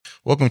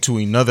Welcome to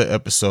another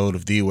episode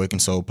of the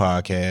Awakened Soul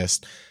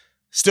Podcast.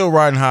 Still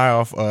riding high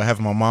off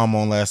having my mom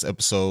on last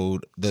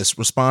episode. The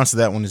response to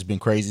that one has been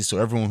crazy. So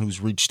everyone who's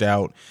reached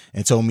out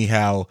and told me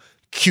how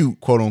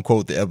cute, quote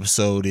unquote, the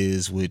episode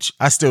is, which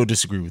I still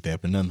disagree with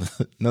that, but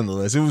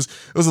nonetheless, it was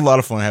a lot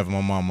of fun having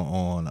my mama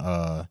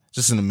on.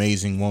 Just an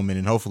amazing woman,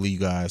 and hopefully you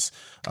guys,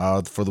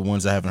 for the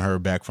ones I haven't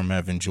heard back from,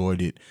 have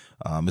enjoyed it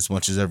as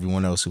much as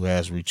everyone else who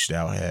has reached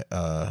out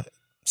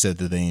said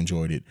that they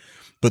enjoyed it.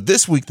 But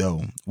this week,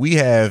 though, we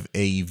have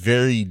a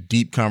very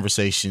deep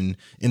conversation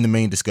in the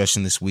main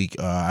discussion this week.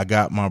 I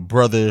got my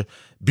brother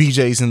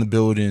BJ's in the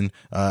building,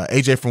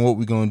 AJ from What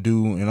We Gonna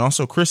Do, and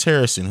also Chris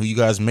Harrison, who you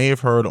guys may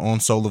have heard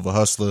on Soul of a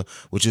Hustler,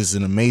 which is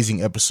an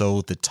amazing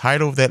episode. The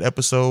title of that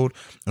episode,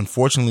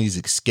 unfortunately, is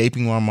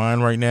escaping my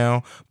mind right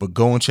now, but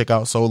go and check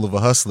out Soul of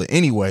a Hustler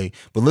anyway.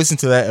 But listen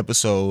to that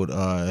episode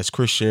as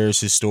Chris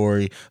shares his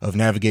story of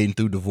navigating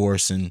through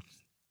divorce, and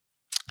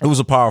it was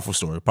a powerful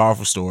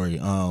story.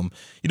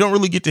 You don't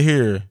really get to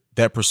hear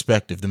that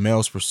perspective, the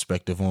male's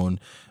perspective on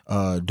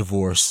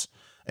divorce,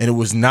 and it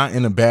was not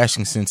in a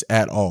bashing sense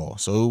at all.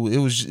 So it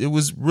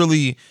was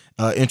really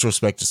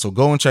introspective. So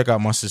go and check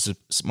out my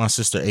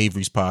sister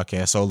Avery's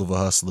podcast, Soul of a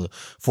Hustler,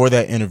 for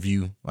that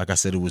interview. Like I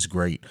said, it was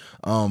great.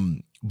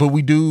 But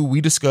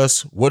we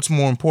discuss what's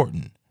more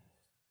important: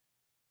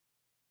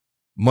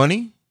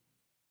 money,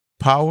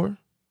 power,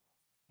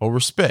 or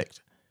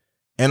respect.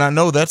 And I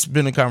know that's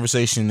been a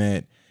conversation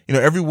that,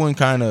 everyone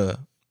kind of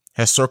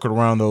has circled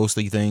around those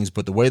three things,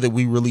 but the way that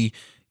we really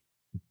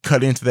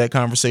cut into that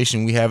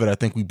conversation, I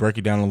think we break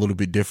it down a little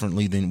bit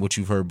differently than what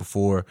you've heard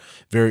before.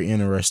 Very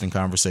interesting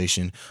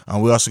conversation.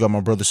 We also got my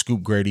brother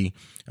Scoop Grady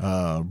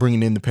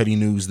bringing in the petty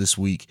news this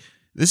week.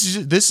 This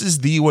is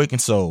The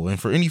Awakened Soul. And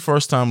for any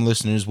first time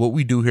listeners, what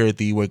we do here at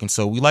The Awakened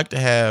Soul, we like to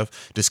have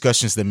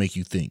discussions that make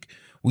you think.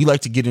 We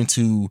like to get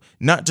into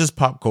not just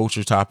pop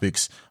culture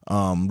topics.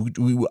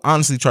 We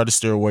honestly try to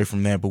steer away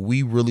from that, but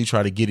we really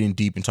try to get in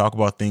deep and talk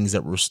about things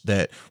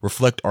that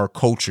reflect our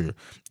culture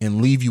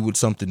and leave you with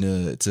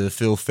something to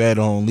feel fed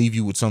on, leave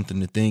you with something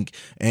to think.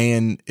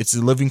 And it's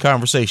a living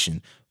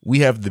conversation. We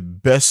have the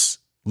best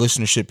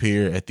listenership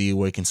here at The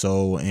Awakened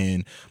Soul,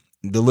 and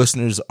the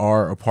listeners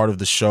are a part of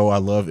the show. I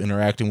love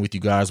interacting with you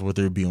guys,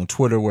 whether it be on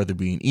Twitter, whether it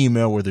be an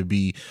email, whether it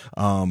be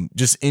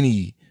just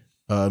any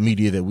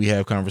media that we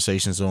have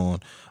conversations on.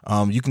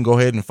 You can go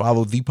ahead and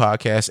follow the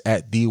podcast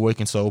at The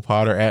Awakened Soul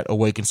Pod or at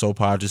Awakened Soul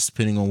Pod, just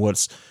depending on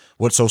what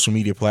social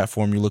media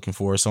platform you're looking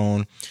for us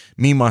on.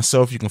 Me,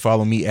 myself, you can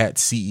follow me at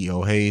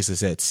CEO Hayes.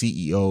 It's at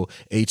CEO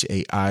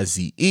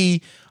Haize.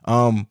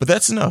 But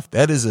that's enough.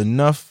 That is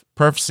enough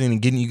prefacing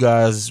and getting you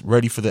guys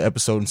ready for the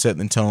episode and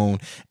setting the tone.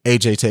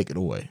 AJ, take it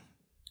away.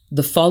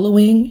 The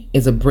following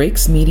is a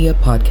Breaks Media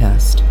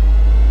podcast.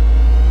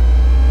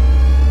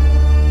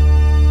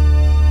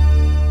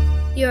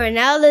 You are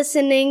now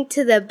listening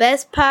to the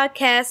best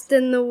podcast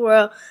in the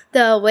world,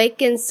 The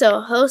Awakened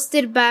Soul,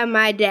 hosted by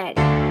my dad.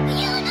 Best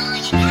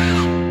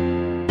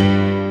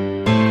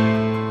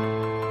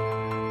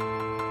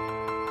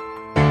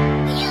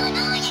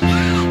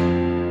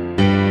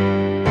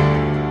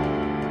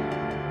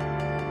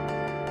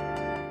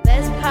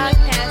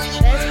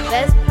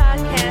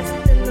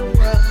podcast in the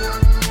world,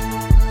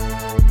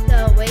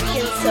 The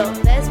Awakened Soul.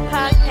 Best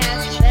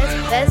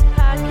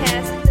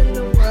podcast in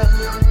the world.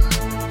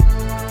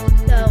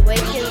 The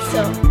Awakened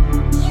Soul.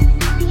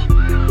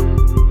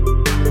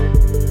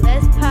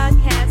 Best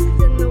podcast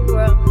in the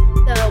world.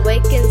 The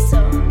Awakened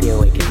Soul. The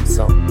Awakened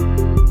Soul.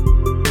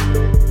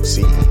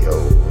 CEO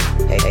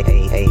Hayes.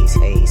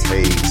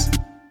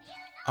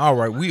 All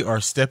right, we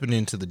are stepping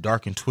into the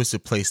dark and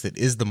twisted place that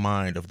is the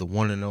mind of the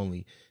one and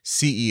only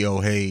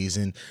CEO Hayes.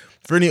 And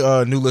for any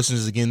new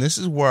listeners, again, this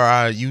is where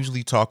I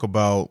usually talk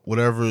about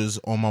whatever is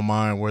on my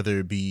mind, whether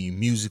it be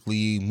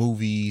musically,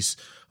 movies,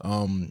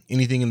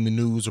 anything in the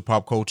news or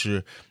pop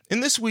culture.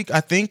 And this week,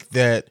 I think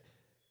that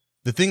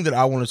the thing that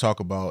I want to talk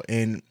about,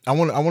 and I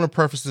want to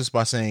preface this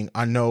by saying,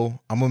 I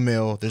know I'm a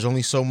male. There's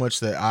only so much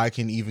that I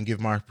can even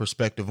give my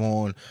perspective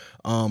on.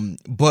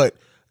 But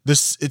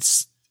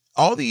it's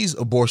all these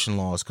abortion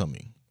laws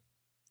coming,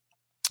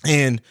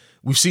 and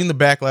we've seen the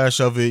backlash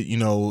of it.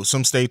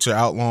 Some states are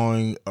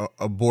outlawing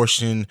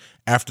abortion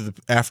after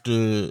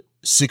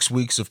 6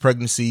 weeks of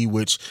pregnancy,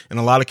 which in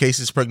a lot of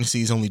cases,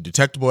 pregnancy is only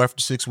detectable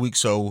after 6 weeks.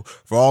 So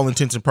for all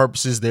intents and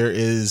purposes,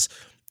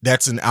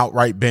 that's an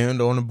outright ban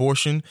on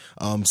abortion.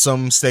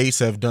 Some states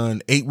have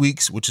done 8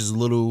 weeks, which is a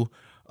little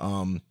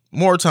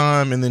more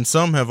time. And then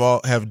some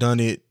have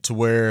done it to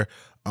where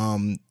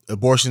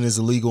abortion is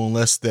illegal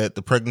unless that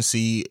the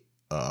pregnancy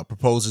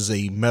proposes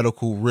a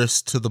medical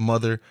risk to the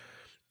mother.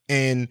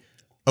 And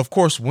of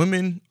course,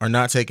 women are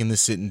not taking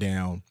this sitting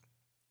down,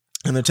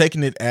 and they're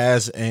taking it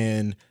as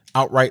an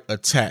outright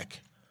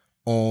attack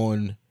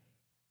on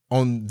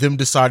them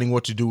deciding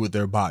what to do with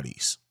their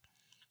bodies.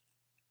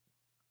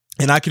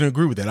 And I can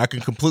agree with that. I can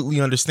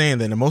completely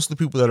understand that. And most of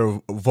the people that are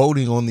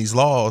voting on these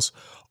laws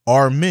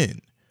are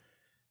men.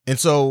 And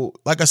so,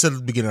 like I said at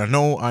the beginning, I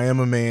know I am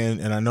a man,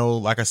 and I know,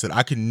 like I said,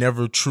 I can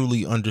never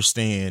truly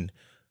understand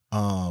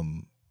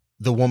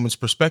the woman's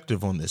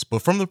perspective on this,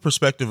 but from the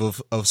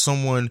perspective of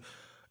someone,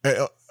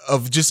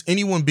 of just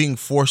anyone being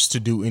forced to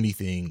do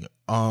anything,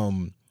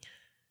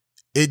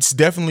 it's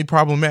definitely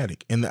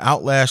problematic, and the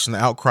outlash and the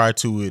outcry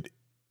to it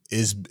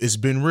is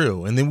been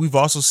real. And then we've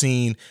also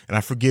seen,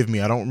 and forgive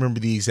me, I don't remember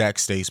the exact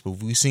states, but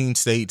we've seen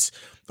states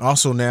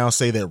also now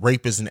say that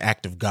rape is an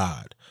act of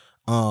God,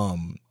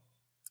 and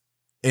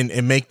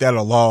make that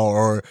a law,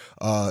 or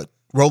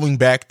rolling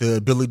back the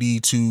ability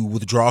to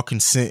withdraw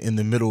consent in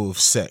the middle of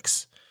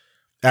sex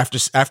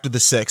after the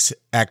sex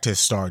act has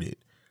started.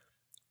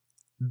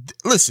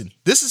 Listen,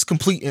 this is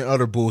complete and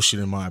utter bullshit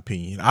in my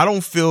opinion. I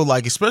don't feel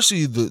like,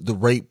 especially the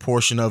rape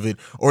portion of it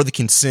or the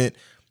consent,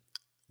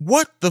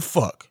 what the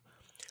fuck?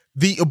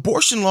 The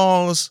abortion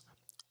laws,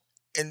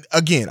 and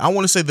again, I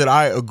want to say that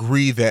I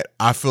agree that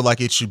I feel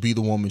like it should be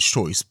the woman's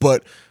choice,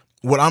 but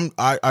what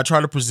I try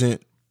to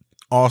present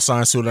all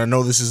sides to it. I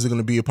know this isn't going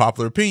to be a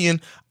popular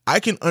opinion. I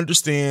can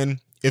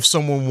understand if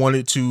someone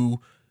wanted to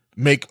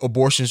make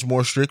abortions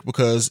more strict,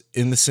 because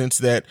in the sense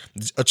that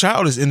a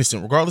child is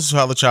innocent, regardless of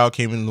how the child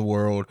came into the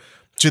world,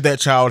 should that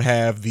child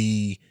have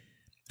the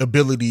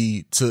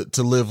ability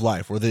to live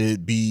life, whether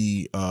it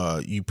be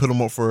you put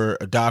them up for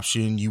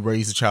adoption, you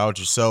raise the child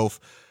yourself.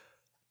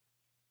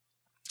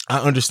 I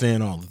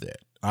understand all of that.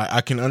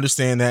 I can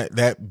understand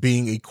that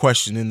being a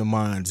question in the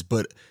minds,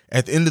 but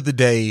at the end of the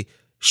day,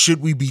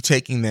 should we be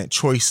taking that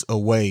choice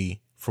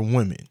away from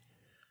women?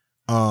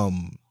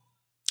 And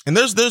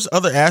there's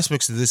other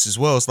aspects to this as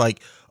well. It's like,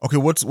 okay,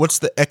 what's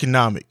the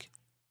economic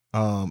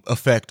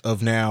effect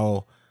of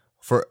now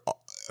for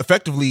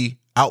effectively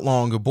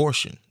outlawing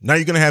abortion? Now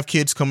you're going to have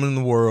kids coming in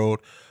the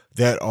world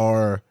that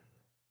are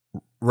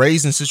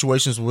raised in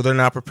situations where they're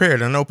not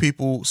prepared. I know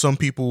some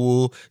people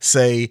will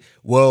say,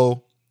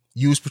 well,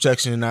 use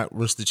protection and not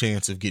risk the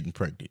chance of getting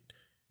pregnant.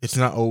 It's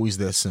not always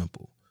that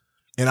simple.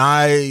 And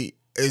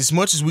as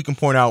much as we can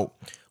point out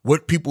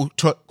what people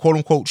quote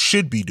unquote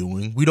should be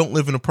doing, we don't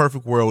live in a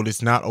perfect world.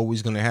 It's not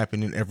always going to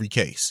happen in every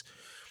case.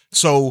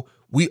 So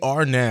we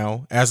are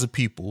now, as a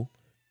people,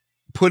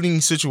 bringing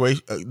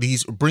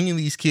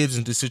these kids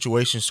into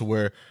situations to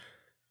where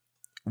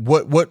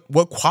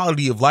what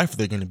quality of life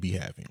they're going to be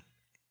having.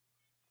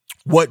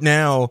 What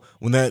now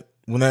when that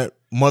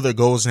mother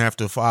goes and have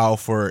to file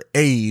for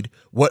aid,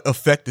 what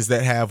effect does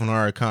that have on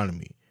our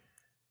economy?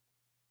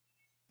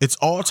 It's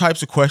all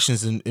types of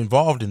questions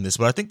involved in this,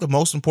 but I think the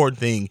most important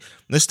thing,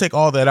 let's take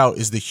all that out,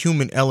 is the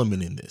human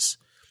element in this.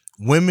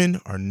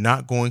 Women are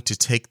not going to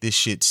take this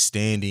shit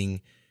sitting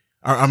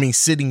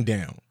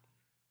down.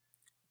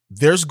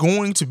 There's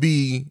going to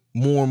be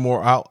more and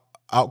more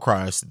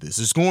outcries to this.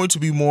 There's going to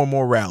be more and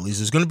more rallies.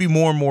 There's going to be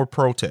more and more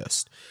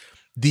protests.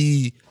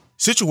 The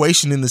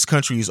situation in this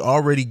country is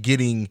already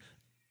getting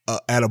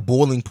at a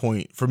boiling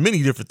point for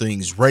many different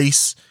things: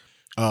 race,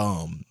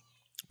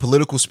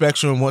 political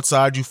spectrum, what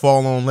side you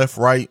fall on, left,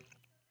 right.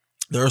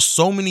 There are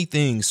so many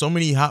things, so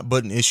many hot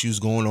button issues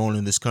going on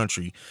in this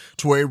country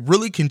to where it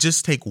really can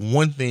just take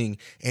one thing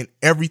and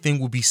everything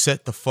will be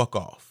set the fuck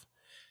off.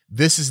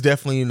 This is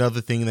definitely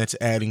another thing that's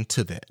adding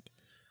to that.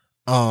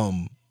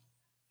 And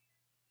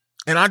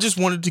I just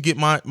wanted to get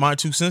my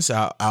 2 cents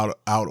out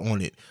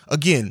on it.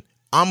 Again,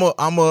 I'm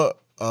a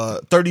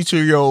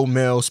 32-year-old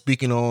male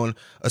speaking on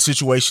a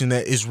situation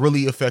that is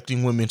really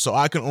affecting women, so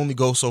I can only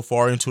go so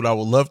far into it. I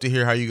would love to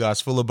hear how you guys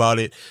feel about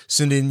it.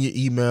 Send in your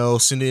email,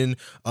 send in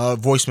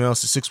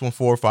voicemails to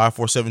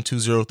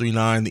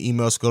 614-547-2039. The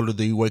emails go to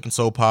the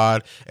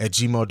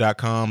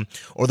awakensoulpod@gmail.com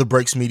or the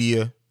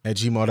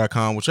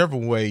breaksmedia@gmail.com, whichever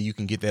way you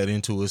can get that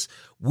into us.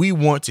 We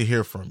want to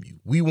hear from you.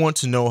 We want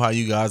to know how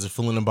you guys are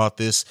feeling about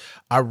this.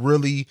 I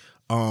really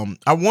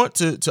I want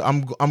to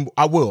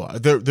I will.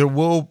 There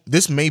will,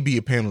 this may be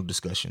a panel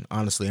discussion.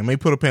 Honestly, I may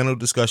put a panel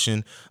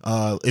discussion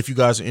if you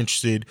guys are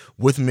interested,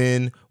 with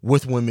men,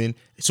 with women,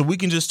 so we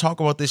can just talk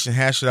about this and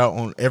hash it out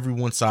on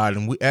everyone's side.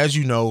 And we, as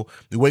you know,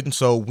 the Awakened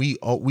Soul, we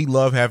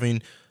love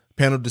having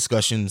panel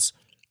discussions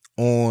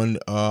on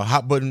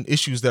hot button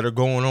issues that are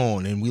going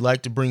on, and we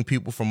like to bring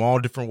people from all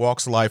different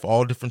walks of life,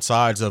 all different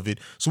sides of it,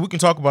 so we can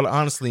talk about it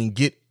honestly and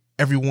get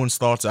everyone's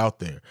thoughts out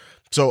there.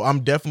 So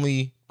I'm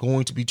definitely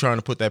going to be trying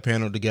to put that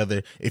panel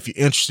together. If you're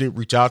interested,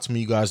 reach out to me.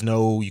 You guys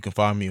know you can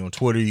find me on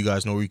Twitter. You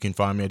guys know where you can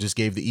find me. I just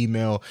gave the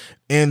email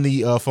and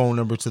the phone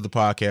number to the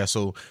podcast,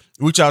 so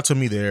reach out to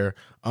me there.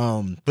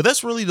 But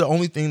that's really the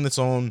only thing that's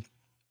on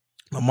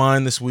my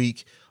mind this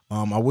week.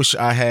 I wish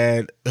I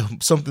had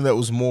something that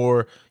was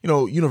more,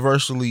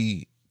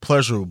 universally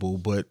pleasurable,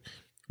 but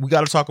we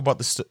got to talk about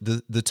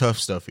the tough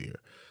stuff here.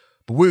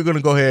 But we're going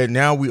to go ahead.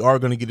 Now we are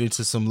going to get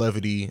into some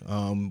levity.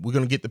 We're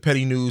going to get the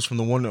petty news from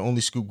the one and only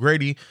Scoop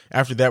Grady.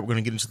 After that, we're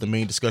going to get into the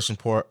main discussion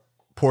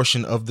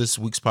portion of this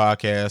week's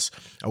podcast.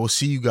 I will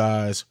see you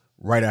guys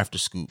right after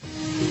Scoop.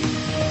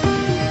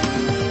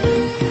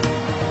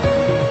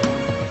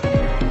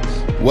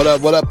 What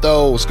up,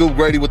 though? Scoop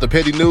Grady with the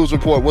Petty News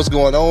Report. What's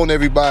going on,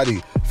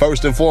 everybody?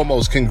 First and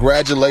foremost,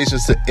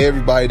 congratulations to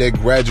everybody that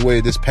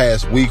graduated this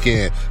past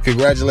weekend.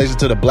 Congratulations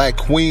to the Black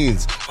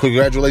Queens.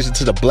 Congratulations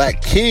to the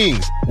Black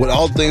Kings. With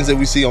all the things that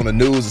we see on the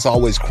news, it's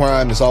always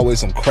crime, it's always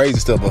some crazy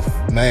stuff,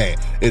 but man,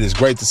 it is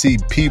great to see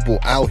people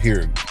out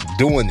here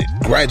doing it,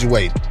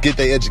 graduate, get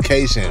their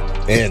education,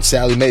 and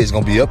Sally Mae is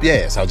going to be up your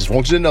ass. I just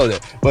want you to know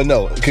that. But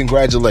no,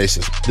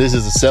 congratulations. This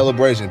is a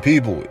celebration.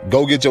 People,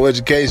 go get your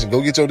education,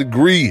 go get your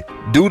degree,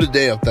 do the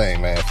damn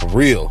thing, man, for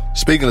real.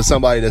 Speaking of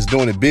somebody that's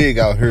doing it big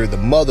out here, the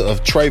mother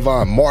of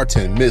Trayvon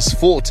Martin, Miss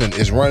Fulton,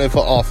 is running for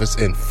office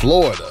in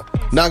Florida.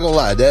 Not gonna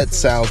lie, that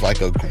sounds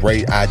like a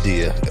great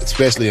idea,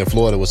 especially in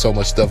Florida with so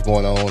much stuff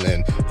going on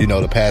and, you know,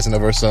 the passing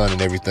of her son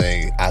and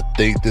everything. I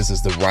think this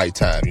is the right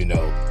time, you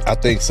know. I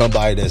think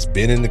somebody that's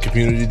been in the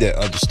community, that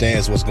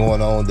understands what's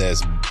going on,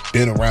 that's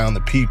been around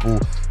the people,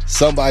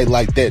 somebody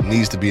like that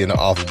needs to be in the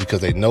office because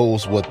they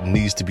knows what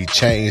needs to be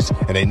changed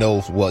and they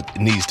know what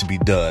needs to be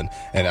done.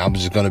 And I'm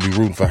just gonna be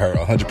rooting for her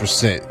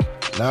 100%.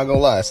 Not gonna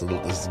lie,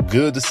 it's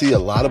good to see a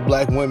lot of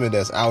black women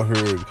that's out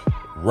here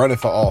running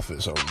for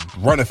office or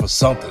running for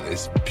something.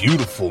 It's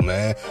beautiful,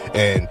 man.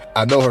 And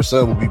I know her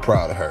son will be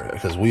proud of her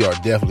because we are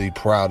definitely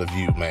proud of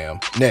you, ma'am.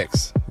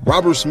 Next,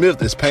 Robert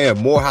Smith is paying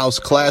Morehouse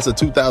class of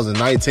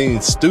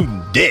 2019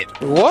 student debt.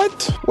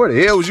 What? Where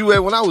the hell was you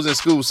at when I was in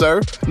school, sir?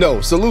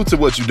 No, salute to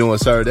what you're doing,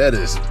 sir. That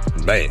is,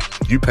 man,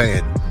 you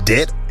paying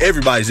debt?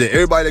 Everybody's debt.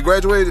 Everybody that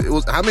graduated,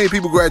 how many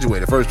people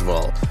graduated, first of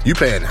all? You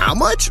paying how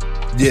much?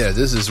 Yeah,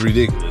 this is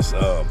ridiculous.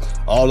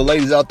 All the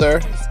ladies out there,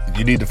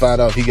 you need to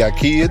find out if he got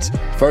kids.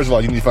 First of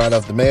all, you need to find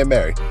out if the man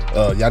married.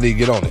 Y'all need to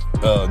get on it.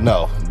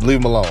 No, leave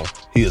him alone.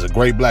 He is a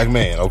great black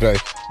man, okay?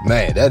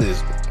 Man, that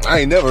is, I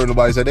ain't never heard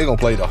nobody say they gonna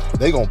pay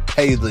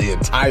the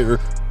entire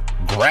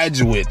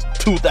graduate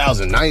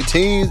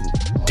 2019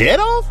 debt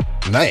off?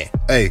 Man,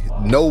 hey,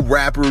 no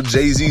rapper,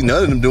 Jay-Z,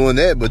 none of them doing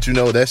that, but you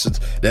know, that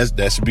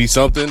should be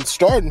something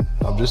starting.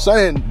 I'm just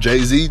saying,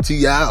 Jay-Z,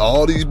 T.I.,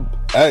 all these,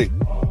 hey,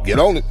 get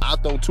on it. I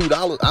throw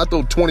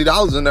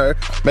 $20 in there,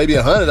 maybe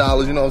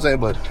 $100, you know what I'm saying?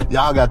 But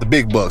y'all got the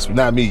big bucks, but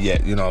not me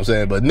yet, you know what I'm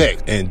saying? But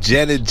next, and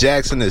Janet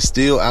Jackson is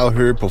still out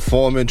here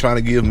performing, trying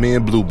to give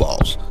men blue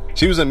balls.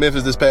 She was in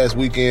Memphis this past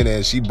weekend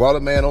and she brought a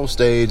man on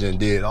stage and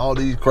did all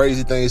these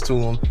crazy things to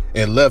him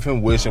and left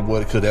him wishing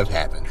what could have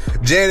happened.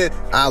 Janet,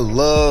 I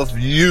love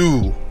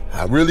you.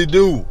 I really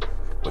do.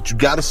 But you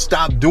gotta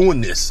stop doing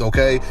this,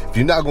 okay? If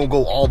you're not gonna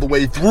go all the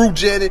way through,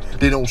 Janet,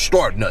 then don't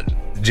start nothing.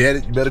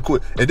 Janet, you better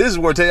quit. And this is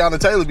where Teyana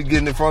Taylor be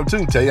getting it from too.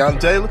 Teyana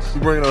Taylor, you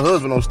bringing her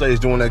husband on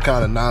stage doing that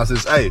kind of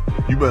nonsense. Hey,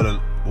 you better,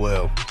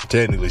 well,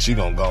 technically she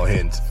gonna go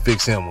ahead and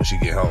fix him when she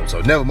get home. So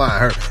never mind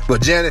her.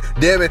 But Janet,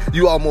 damn it,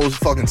 you almost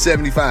fucking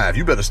 75.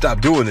 You better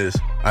stop doing this.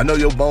 I know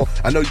your bone.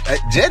 I know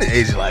Janet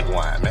ages like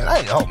wine, man.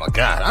 Oh my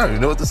God, I don't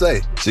even know what to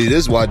say. See, this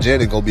is why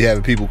Janet gonna be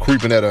having people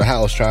creeping at her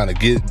house trying to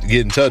get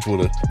in touch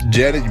with her.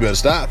 Janet, you better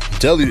stop. I'm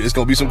telling you, it's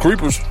gonna be some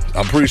creepers.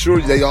 I'm pretty sure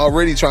they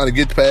already trying to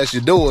get past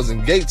your doors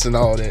and gates and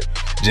all that.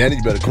 Janet,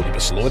 you better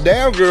slow it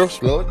down, girl.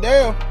 Slow it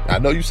down. I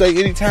know you say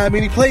anytime,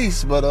 any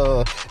place,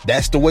 but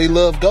that's the way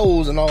love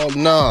goes and all.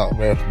 Nah,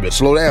 man, better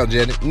slow down,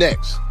 Janet.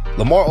 Next.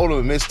 Lamar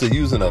Odom admits to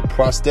using a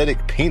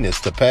prosthetic penis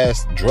to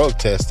pass drug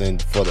testing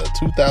for the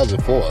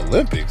 2004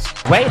 Olympics.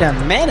 Wait a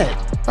minute.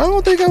 I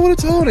don't think I would have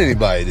told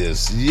anybody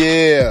this.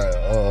 Yeah,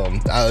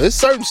 there's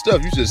certain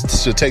stuff you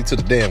just should take to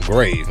the damn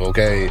grave,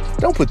 okay?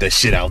 Don't put that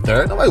shit out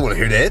there. Nobody want to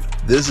hear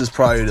that. This is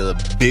probably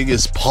the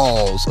biggest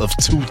pause of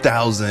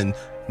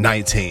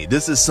 2019.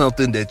 This is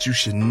something that you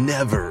should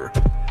never...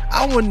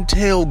 I wouldn't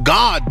tell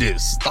God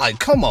this. Like,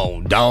 come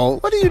on,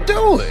 dog. What are you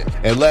doing?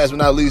 And last but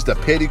not least, the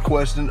petty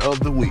question of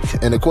the week.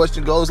 And the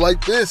question goes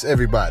like this,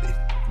 everybody.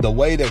 The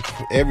way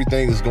that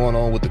everything is going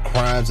on with the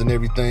crimes and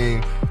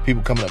everything,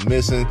 people coming up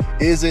missing,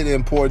 is it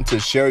important to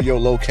share your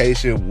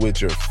location with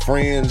your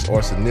friends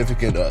or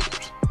significant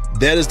others?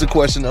 That is the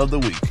question of the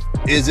week.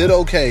 Is it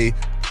okay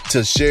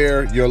to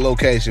share your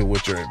location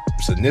with your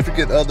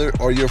significant other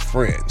or your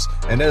friends?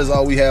 And that is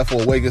all we have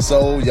for Awakened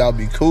Soul. Y'all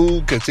be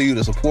cool, continue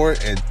to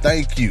support, and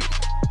thank you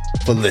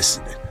for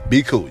listening.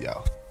 Be cool,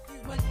 y'all.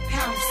 1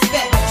 pound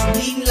spec,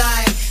 eating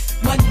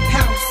life. 1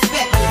 pound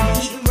spec,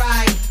 eating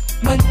right.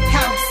 1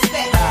 pound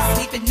spec,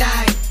 sleep at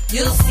night.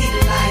 You'll see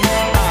the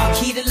light,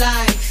 key to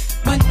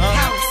life. 1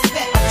 pound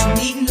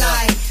spec, eating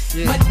life.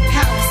 1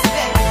 pound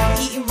spec,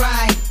 eating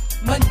right.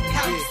 1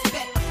 pound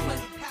spec.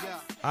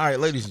 All right,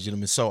 ladies and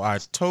gentlemen, so I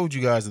told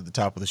you guys at the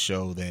top of the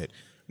show that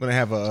I'm going to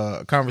have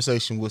a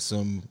conversation with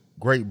some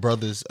great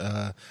brothers.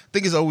 I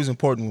think it's always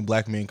important when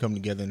black men come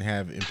together and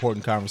have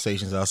important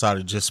conversations outside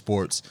of just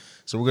sports.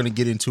 So we're going to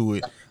get into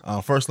it.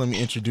 First, let me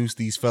introduce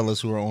these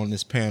fellas who are on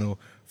this panel.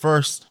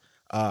 First,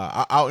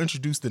 I'll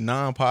introduce the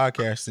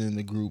non-podcaster in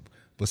the group,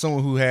 but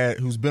someone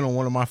who's been on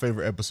one of my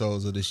favorite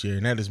episodes of this year,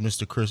 and that is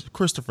Mr.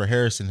 Christopher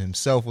Harrison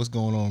himself. What's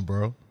going on,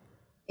 bro?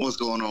 What's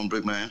going on,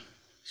 big man?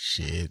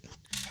 Shit.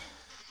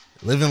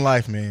 Living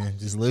life, man.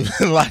 Just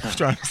living life,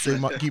 trying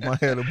to keep my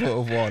head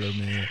above water,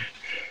 man.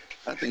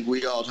 I think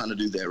we all trying to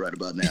do that right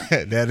about now.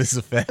 That is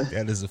a fact.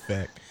 That is a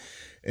fact.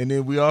 And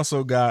then we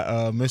also got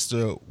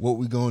Mr. What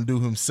We Gonna Do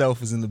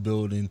himself is in the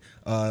building.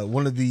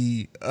 One of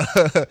the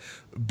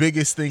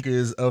biggest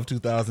thinkers of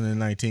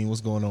 2019.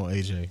 What's going on,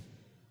 AJ?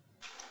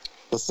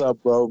 What's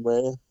up, bro,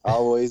 man?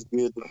 Always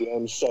good to be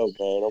on the show,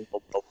 man. I'm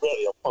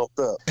ready. I'm pumped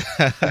up.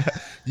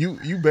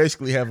 You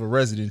basically have a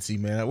residency,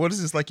 man. What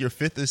is this, like your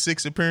 5th or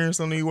 6th appearance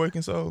on the You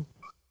Waking Soul?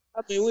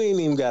 I mean, we ain't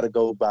even got to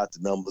go about the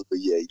numbers, but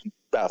yeah, you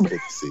about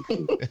 56.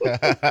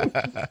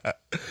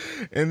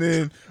 And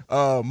then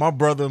my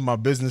brother, my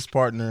business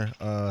partner,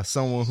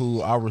 someone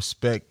who I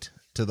respect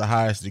to the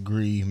highest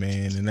degree,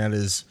 man, and that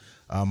is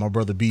my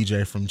brother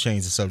BJ from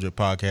Change the Subject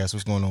podcast.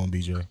 What's going on,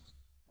 BJ?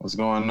 What's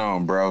going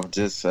on, bro?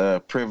 Just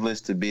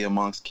privileged to be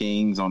amongst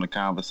kings on the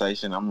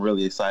conversation. I'm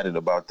really excited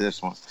about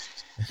this one,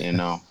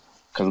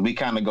 because we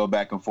kind of go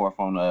back and forth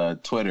on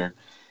Twitter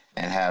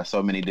and have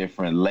so many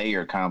different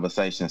layered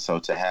conversations. So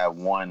to have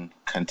one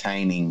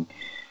containing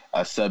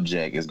a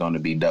subject is going to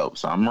be dope.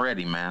 So I'm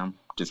ready, man.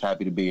 Just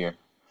happy to be here.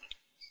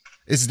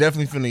 It's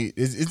definitely funny.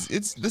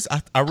 It's this.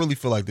 I really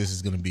feel like this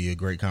is going to be a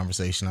great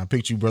conversation. I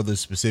picked you brothers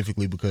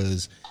specifically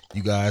because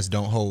you guys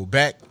don't hold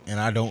back, and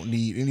I don't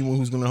need anyone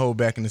who's going to hold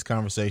back in this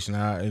conversation.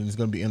 And it's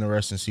going to be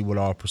interesting to see what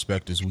all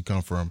perspectives we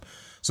come from.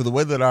 So the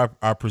way that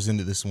I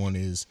presented this one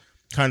is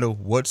kind of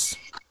what's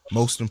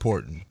most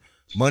important: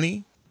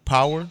 money,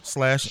 power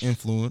 /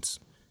 influence.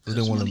 I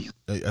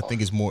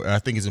think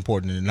it's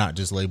important to not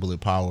just label it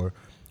power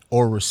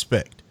or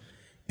respect.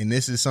 And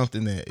this is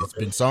something that it's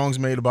been songs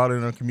made about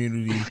in our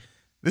community.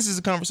 This is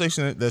a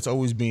conversation that's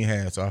always being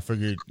had. So I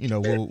figured,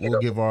 we'll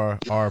give our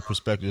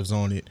perspectives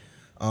on it.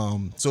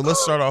 So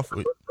let's start off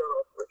with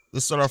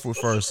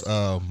first.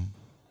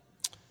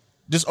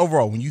 Just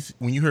overall, when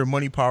you hear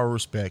money, power,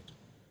 respect,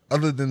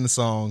 other than the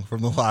song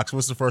from the Lox,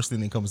 what's the first thing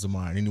that comes to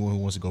mind? Anyone who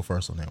wants to go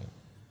first on that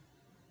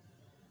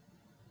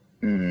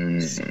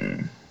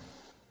one?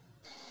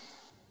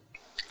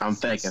 I'm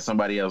thinking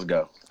somebody else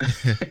go.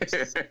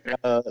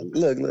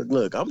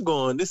 Look. I'm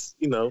going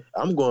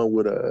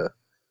with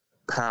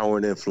power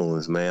and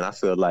influence, man. I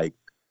feel like,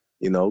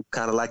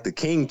 kind of like the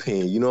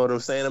kingpin. You know what I'm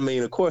saying? I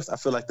mean, of course, I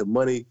feel like the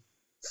money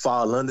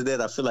fall under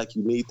that. I feel like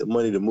you need the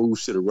money to move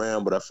shit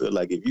around, but I feel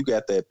like if you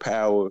got that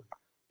power,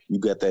 you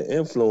got that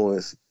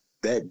influence,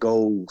 that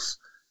goes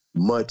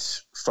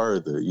much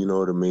further. You know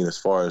what I mean? As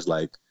far as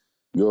like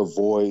your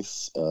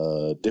voice,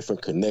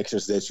 different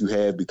connections that you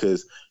have,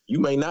 because you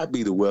may not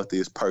be the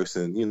wealthiest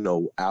person,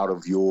 out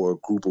of your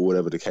group or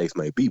whatever the case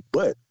may be.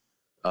 But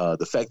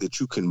the fact that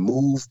you can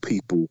move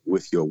people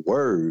with your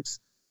words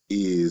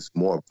is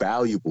more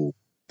valuable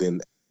than,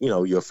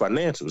 your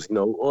financials,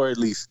 or at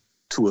least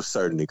to a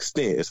certain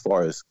extent as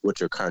far as what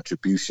your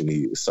contribution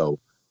is. So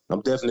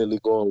I'm definitely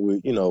going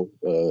with,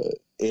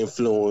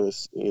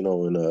 influence, and,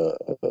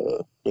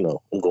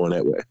 I'm going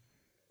that way.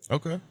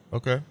 Okay.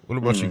 What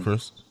about you,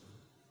 Chris?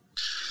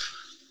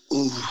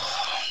 Ooh,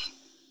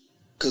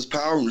 because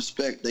power and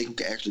respect, they can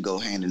actually go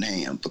hand in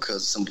hand,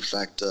 because the simple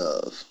fact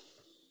of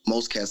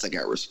most cats that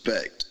got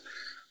respect,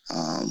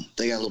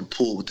 they got a little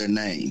pull with their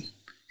name.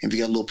 If you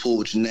got a little pull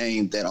with your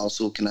name, that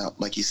also can,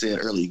 like you said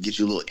earlier, get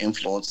you a little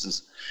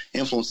influence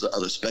to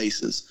other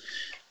spaces.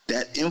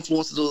 That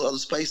influence to those other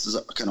spaces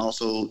can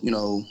also,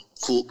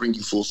 bring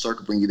you full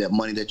circle, bring you that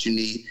money that you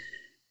need,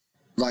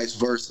 vice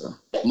versa.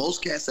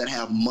 Most cats that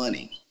have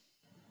money,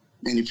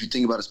 and if you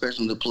think about it,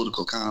 especially in the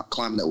political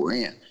climate that we're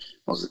in,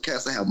 most of the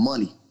cats that have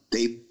money,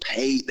 they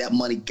paid that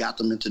money, got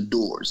them into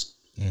doors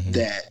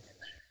that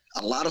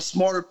a lot of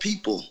smarter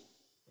people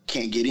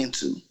can't get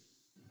into.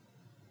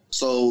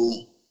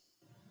 So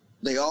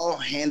they all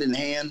hand in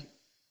hand.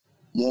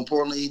 More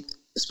importantly,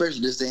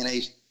 especially this day and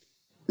age,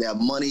 that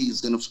money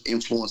is going to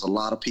influence a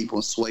lot of people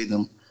and sway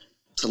them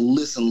to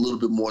listen a little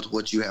bit more to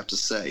what you have to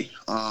say.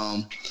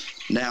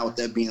 Now, with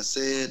that being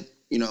said,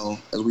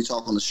 as we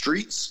talk on the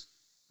streets,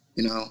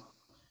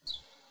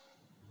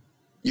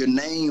 your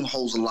name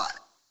holds a lot.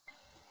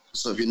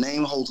 So if your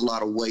name holds a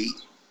lot of weight,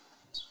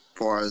 as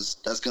far as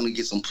that's going to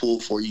get some pull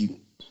for you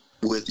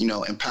with,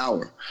 and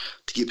power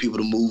to get people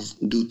to move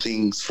and do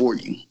things for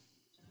you.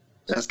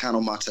 That's kind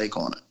of my take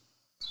on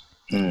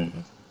it.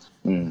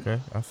 Okay,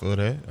 I feel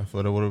that.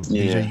 What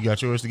DJ, you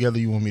got yours together?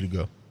 You want me to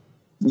go?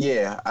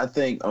 Yeah, I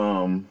think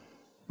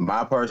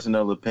my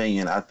personal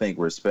opinion, I think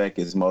respect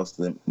is most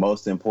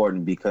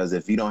important, because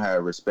if you don't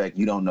have respect,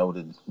 you don't know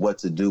what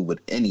to do with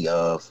any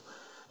of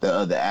the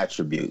other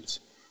attributes.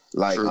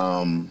 Like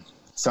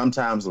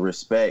sometimes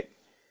respect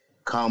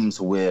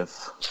comes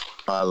with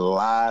a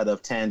lot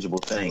of tangible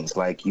things.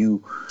 Like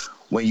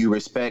when you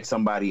respect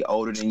somebody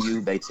older than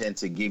you, they tend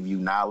to give you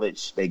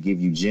knowledge. They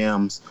give you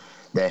gems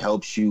that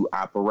helps you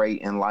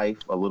operate in life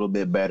a little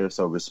bit better.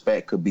 So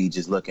respect could be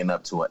just looking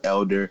up to an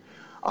elder,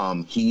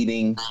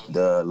 heeding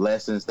the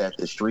lessons that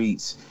the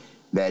streets,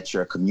 that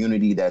your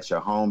community, that your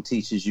home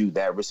teaches you,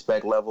 that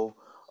respect level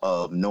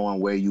of knowing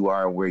where you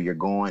are, where you're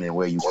going, and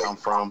where you come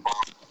from.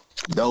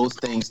 Those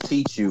things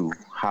teach you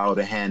how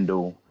to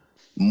handle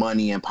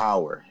money and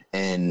power.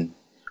 And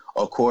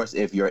of course,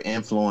 if your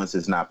influence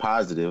is not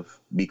positive,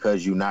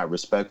 because you're not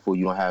respectful,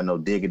 you don't have no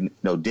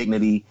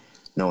dignity,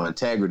 no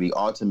integrity,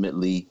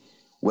 ultimately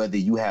whether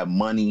you have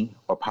money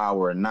or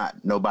power or not,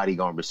 nobody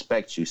gonna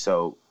respect you.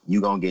 So you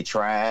gonna get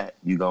tried.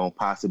 You gonna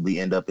possibly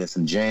end up in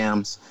some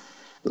jams.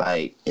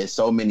 Like, it's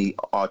so many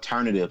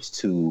alternatives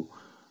to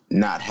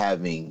not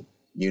having,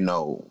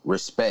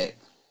 respect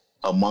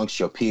amongst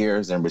your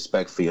peers and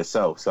respect for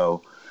yourself.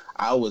 So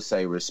I would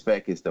say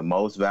respect is the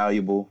most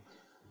valuable.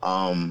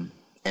 And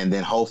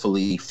then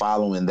hopefully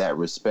following that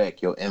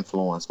respect, your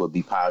influence will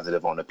be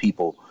positive on the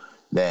people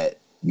that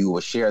you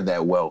will share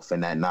that wealth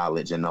and that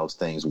knowledge and those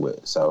things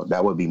with. So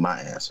that would be my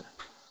answer.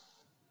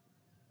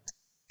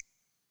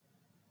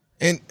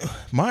 And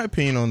my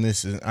opinion on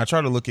this is, I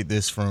try to look at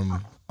this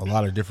from a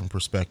lot of different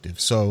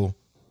perspectives. So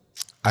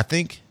I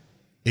think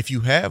if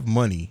you have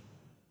money,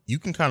 you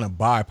can kind of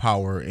buy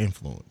power or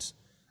influence.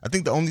 I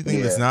think the only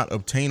thing that's not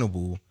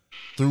obtainable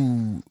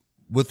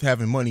with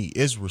having money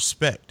is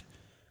respect.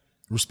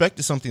 Respect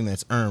is something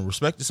that's earned.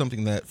 Respect is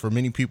something that for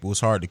many people is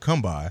hard to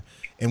come by.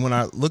 And when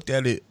I looked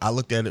at it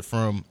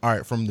from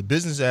the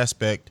business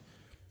aspect,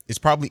 it's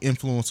probably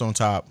influence on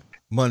top,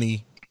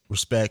 money,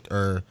 respect,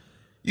 or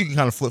you can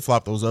kind of flip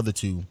flop those other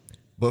two.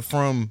 But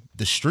from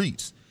the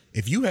streets,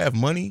 if you have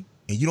money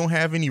and you don't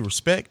have any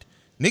respect,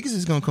 niggas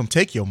is gonna come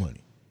take your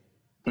money.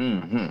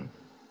 Mm-hmm.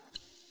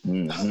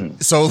 Mm-hmm.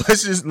 So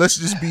let's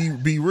just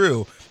be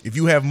real. If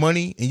you have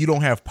money and you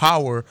don't have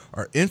power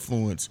or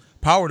influence,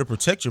 power to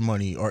protect your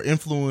money or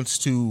influence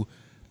to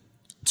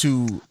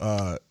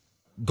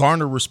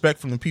garner respect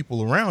from the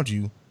people around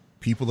you,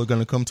 people are going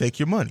to come take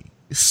your money.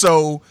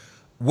 So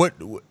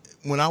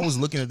when I was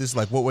looking at this,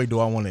 like, what way do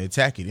I want to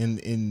attack it?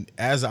 And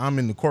as I'm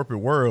in the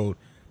corporate world,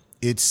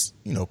 it's,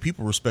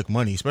 people respect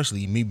money,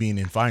 especially me being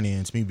in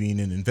finance, me being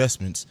in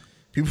investments.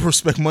 People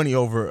respect money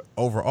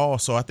overall.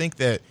 So I think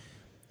that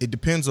it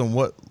depends on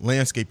what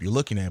landscape you're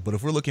looking at. But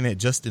if we're looking at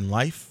just in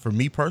life, for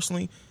me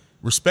personally,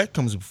 respect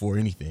comes before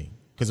anything.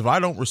 Because if I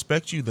don't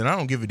respect you, then I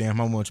don't give a damn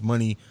how much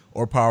money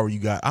or power you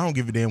got. I don't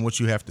give a damn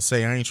what you have to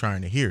say. I ain't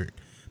trying to hear it.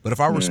 But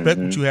if I respect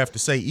what you have to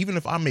say, even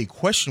if I may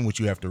question what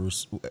you have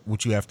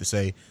to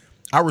say,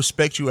 I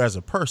respect you as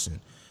a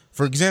person.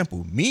 For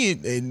example, me,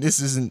 and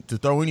this isn't to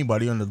throw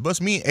anybody under the bus,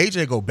 me and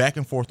AJ go back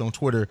and forth on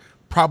Twitter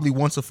probably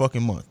once a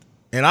fucking month.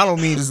 And I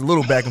don't mean just a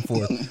little back and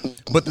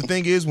forth. But the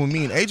thing is, when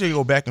me and AJ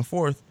go back and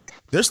forth,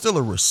 there's still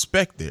a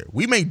respect there.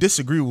 We may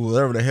disagree with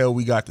whatever the hell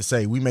we got to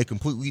say. We may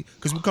completely,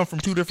 because we come from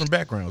two different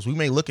backgrounds. We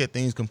may look at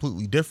things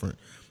completely different.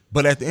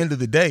 But at the end of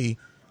the day,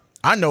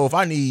 I know if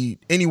I need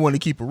anyone to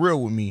keep it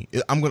real with me,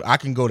 I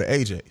can go to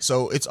AJ.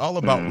 So it's all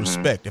about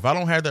respect. If I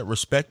don't have that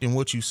respect in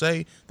what you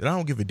say, then I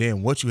don't give a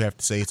damn what you have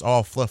to say. It's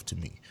all fluff to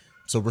me.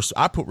 So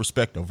I put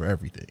respect over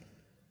everything.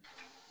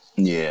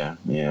 Yeah,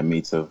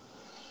 me too.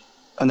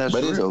 And that's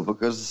true,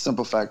 because the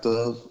simple fact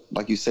of,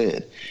 like you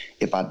said,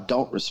 if I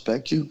don't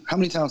respect you, how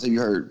many times have you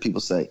heard people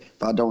say,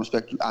 if I don't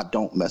respect you, I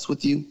don't mess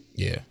with you?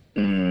 Yeah.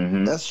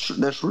 Mm-hmm.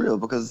 That's real,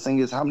 because the thing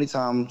is, how many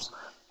times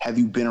have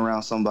you been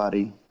around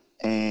somebody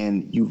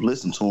and you've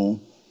listened to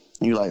them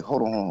and you're like,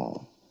 hold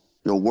on.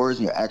 Your words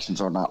and your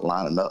actions are not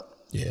lining up.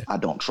 Yeah. I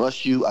don't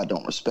trust you. I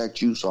don't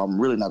respect you. So I'm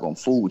really not going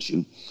to fool with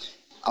you.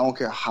 I don't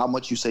care how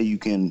much you say you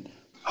can,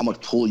 how much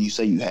pull you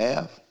say you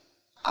have.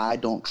 I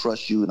don't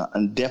trust you, and I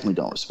definitely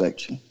don't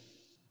respect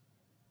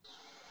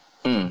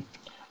you.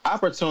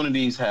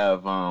 Opportunities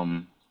have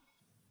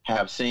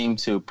seemed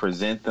to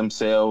present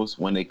themselves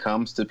when it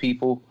comes to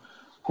people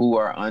who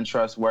are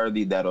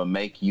untrustworthy that'll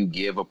make you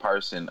give a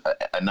person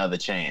another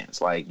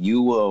chance. Like,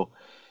 you will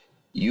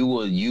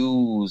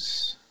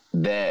use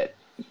that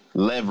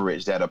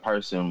leverage that a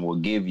person will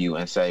give you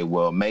and say,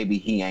 well, maybe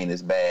he ain't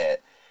as bad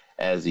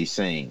as he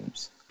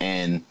seems.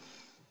 And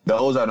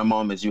those are the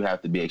moments you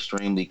have to be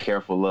extremely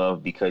careful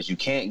of, because you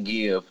can't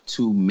give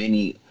too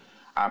many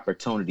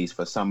opportunities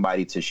for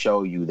somebody to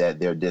show you that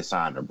they're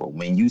dishonorable.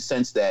 When you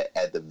sense that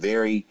at the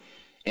very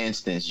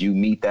instance you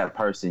meet that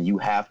person, you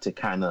have to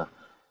kind of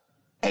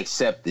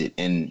accept it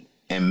and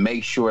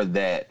make sure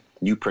that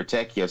you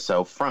protect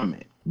yourself from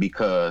it.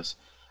 Because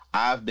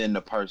I've been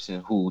the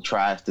person who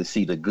tries to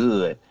see the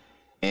good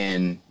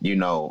in,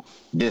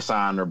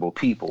 dishonorable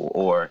people,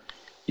 or,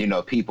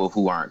 people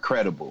who aren't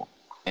credible.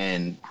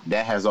 And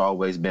that has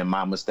always been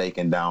my mistake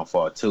and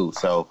downfall too.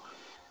 So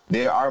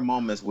there are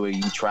moments where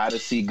you try to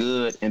see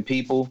good in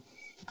people,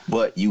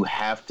 but you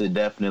have to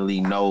definitely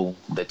know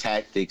the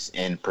tactics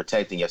in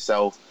protecting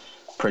yourself,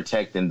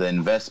 protecting the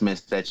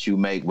investments that you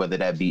make, whether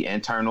that be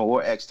internal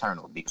or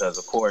external, because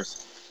of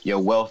course your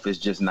wealth is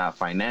just not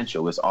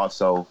financial. It's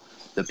also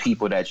the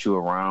people that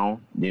you're around,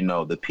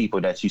 the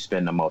people that you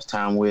spend the most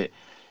time with.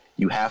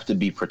 You have to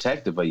be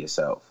protective of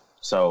yourself.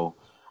 So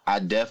I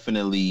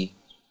definitely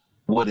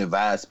would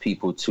advise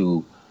people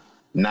to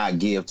not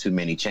give too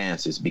many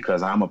chances,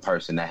 because I'm a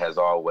person that has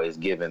always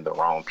given the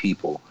wrong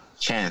people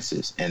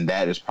chances. And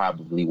that is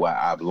probably why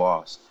I've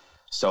lost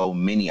so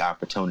many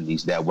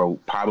opportunities that were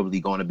probably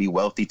going to be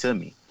wealthy to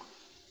me,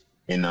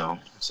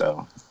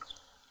 so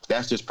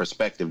that's just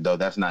perspective though.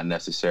 That's not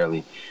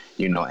necessarily,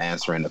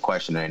 answering the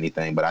question or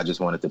anything, but I just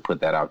wanted to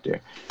put that out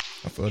there.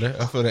 I feel that.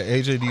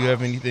 AJ, do you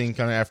have anything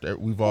kind of after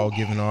we've all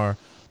given our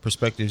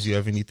perspectives? You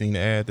have anything to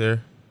add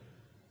there?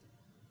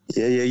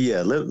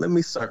 Yeah. Let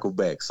me circle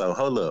back. So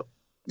hold up,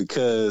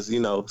 because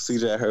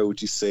CJ, I heard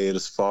what you said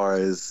as far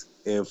as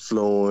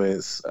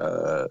influence.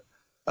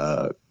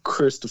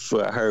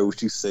 Christopher, I heard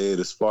what you said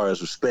as far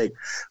as respect.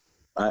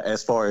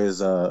 As far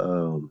as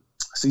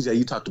CJ,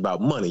 you talked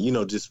about money,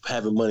 just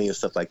having money and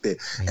stuff like that.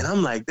 Mm-hmm. And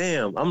I'm like,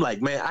 damn,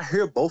 man, I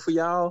hear both of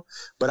y'all,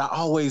 but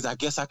I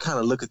guess I kind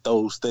of look at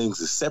those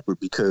things as separate,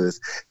 because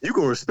you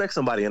can respect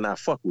somebody and not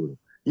fuck with them.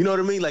 You know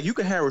what I mean? Like, you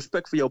can have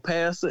respect for your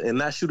pastor and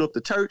not shoot up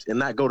the church and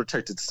not go to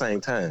church at the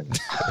same time.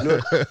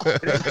 It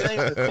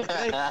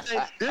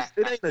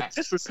ain't a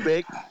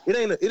disrespect. It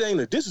ain't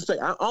a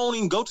disrespect. I don't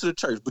even go to the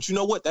church, but you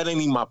know what? That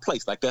ain't even my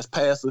place. Like, that's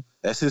pastor.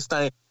 That's his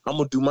thing. I'm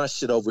gonna do my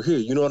shit over here.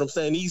 You know what I'm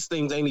saying? These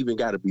things ain't even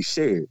got to be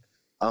shared.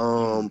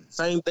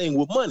 Same thing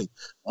with money.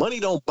 Money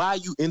don't buy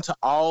you into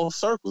all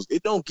circles.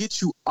 It don't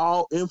get you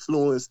all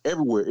influence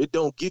everywhere. It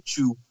don't get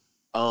you,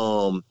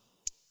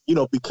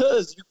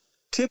 because you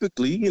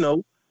typically,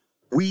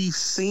 we've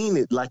seen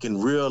it like in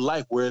real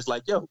life where it's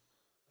like, yo,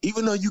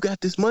 even though you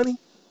got this money,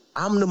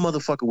 I'm the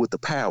motherfucker with the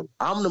power.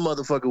 I'm the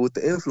motherfucker with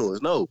the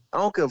influence. No, I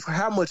don't care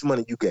how much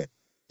money you get.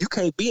 You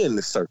can't be in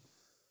this circle.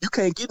 You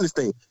can't get in this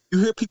thing. You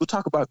hear people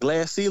talk about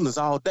glass ceilings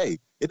all day.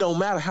 It don't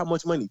matter how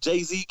much money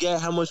Jay-Z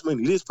got, how much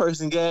money this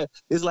person got.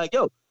 It's like,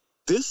 yo,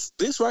 this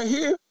right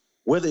here,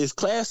 whether it's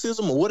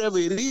classism or whatever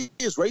it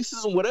is,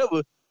 racism,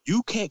 whatever,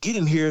 you can't get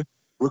in here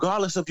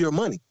regardless of your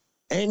money.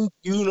 And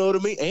you know what I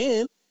mean?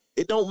 And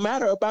it don't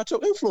matter about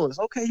your influence.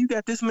 Okay, you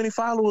got this many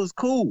followers,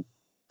 cool.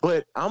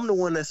 But I'm the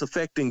one that's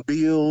affecting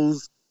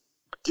bills,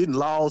 getting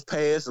laws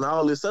passed, and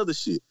all this other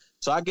shit.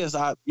 So I guess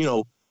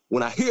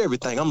when I hear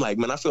everything, I'm like,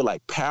 man, I feel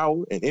like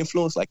power and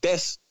influence, like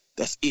that's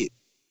it.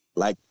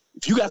 Like,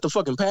 if you got the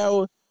fucking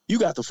power, you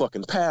got the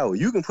fucking power.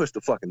 You can push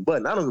the fucking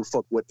button. I don't give a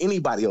fuck what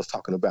anybody else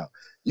talking about.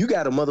 You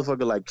got a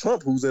motherfucker like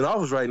Trump who's in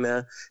office right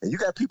now, and you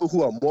got people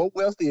who are more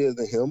wealthier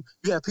than him.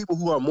 You have people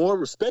who are more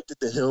respected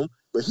than him,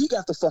 but he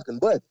got the fucking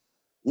button.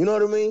 You know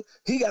what I mean?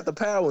 He got the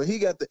power and he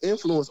got the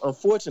influence,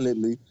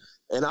 unfortunately,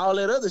 and all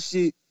that other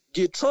shit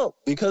get Trump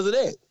because of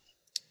that.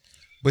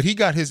 But he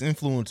got his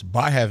influence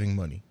by having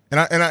money. And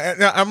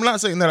I'm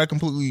not saying that I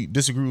completely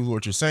disagree with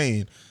what you're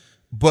saying,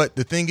 but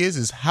the thing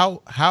is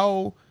how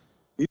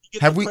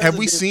have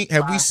we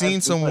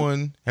seen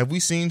someone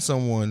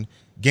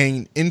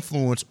gain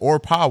influence or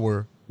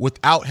power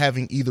without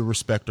having either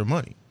respect or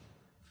money?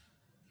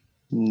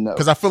 No,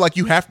 because I feel like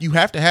you have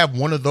to have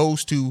one of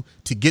those two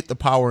to get the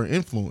power and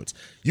influence.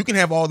 You can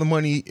have all the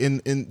money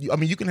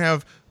you can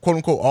have quote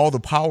unquote all the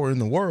power in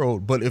the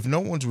world, but if no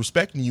one's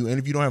respecting you and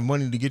if you don't have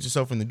money to get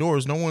yourself in the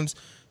doors,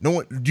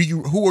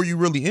 who are you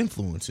really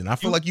influencing? I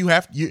feel like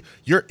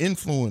your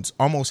influence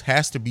almost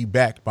has to be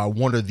backed by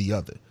one or the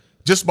other.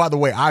 Just by the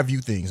way I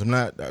view things.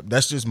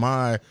 That's just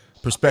my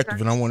perspective,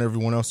 and I want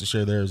everyone else to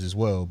share theirs as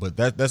well. But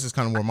that's just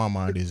kind of where my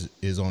mind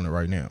is on it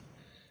right now.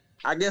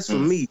 I guess for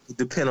me, it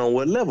depends on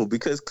what level,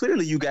 because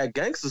clearly you got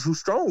gangsters who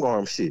strong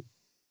arm shit.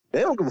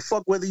 They don't give a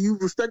fuck whether you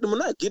respect them or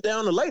not. Get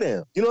down and lay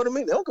down. You know what I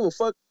mean? They don't give a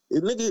fuck.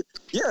 If nigga,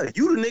 yeah,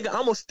 you the nigga,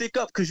 I'm gonna stick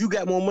up because you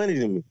got more money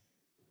than me.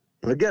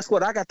 But guess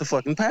what? I got the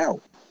fucking power.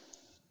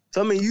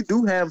 So, you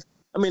do have,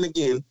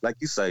 again, like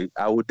you say,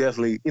 I would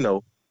definitely,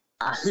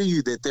 I hear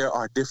you that there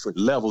are different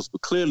levels,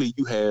 but clearly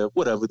you have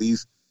whatever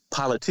these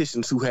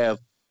politicians who have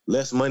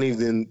less money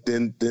than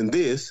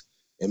this,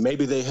 and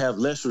maybe they have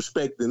less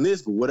respect than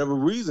this, but whatever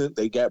reason,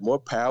 they got more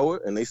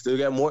power and they still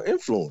got more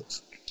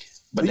influence.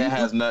 But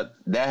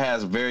that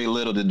has very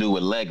little to do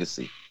with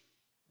legacy.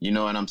 You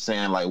know what I'm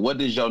saying? Like, what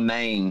does your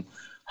name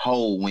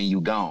hold when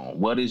you gone?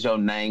 What does your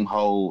name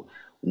hold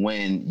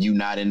when you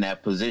not in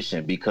that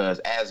position? Because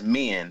as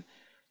men,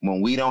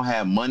 when we don't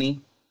have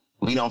money,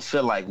 we don't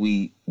feel like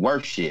we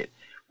worth shit.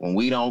 When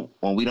we don't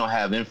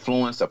have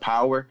influence or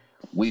power,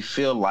 we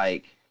feel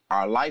like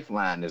our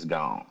lifeline is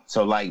gone.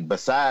 So, like,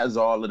 besides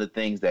all of the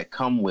things that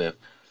come with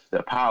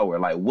the power,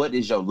 like, what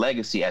is your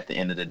legacy at the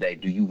end of the day?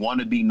 Do you want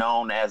to be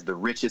known as the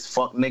richest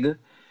fuck nigga?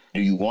 Do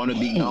you want to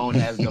be known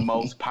as the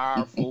most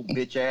powerful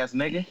bitch ass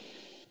nigga?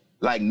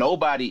 Like,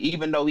 nobody,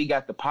 even though he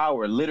got the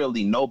power,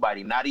 literally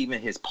nobody, not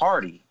even his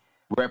party,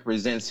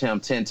 represents him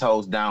 10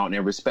 toes down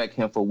and respect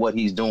him for what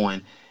he's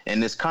doing in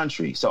this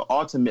country. So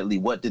ultimately,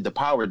 what did the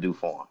power do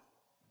for him?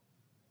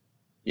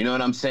 You know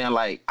what I'm saying?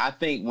 Like, I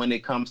think when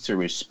it comes to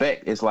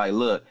respect, it's like,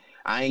 look,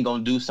 I ain't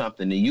gonna do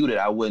something to you that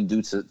I wouldn't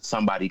do to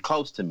somebody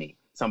close to me,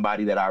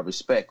 somebody that I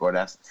respect or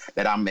that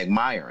I'm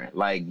admiring.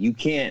 Like, you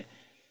can't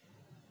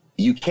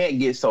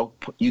get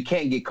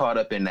caught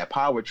up in that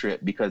power trip,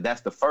 because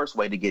that's the first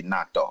way to get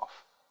knocked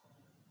off.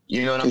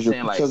 You know what I'm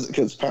saying? Like,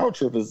 because power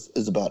trip is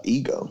about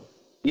ego.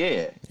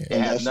 Yeah, it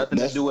has nothing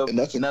to do with. And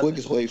that's the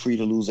quickest way for you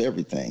to lose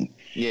everything.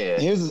 Yeah.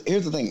 And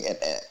here's the thing,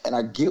 and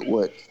I get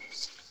what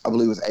I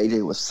believe was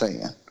AJ was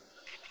saying,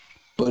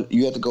 but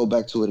you have to go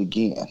back to it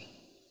again.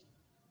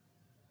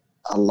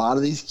 A lot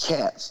of these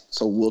cats.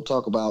 So we'll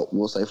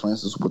say, for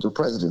instance, with the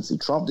presidency,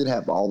 Trump didn't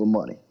have all the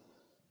money,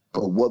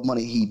 but what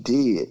money he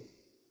did,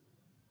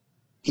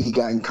 he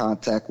got in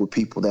contact with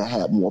people that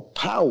had more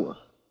power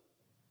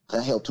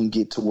that helped him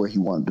get to where he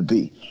wanted to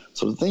be.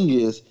 So the thing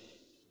is,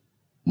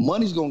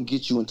 Money's going to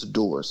get you into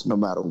doors no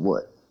matter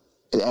what.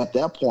 And at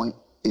that point,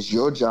 it's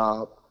your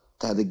job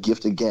to have the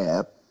gift of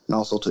gab and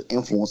also to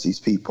influence these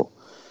people.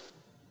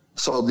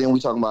 So then we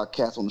talking about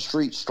cats on the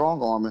street,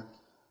 strong arming.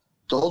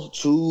 Those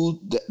two,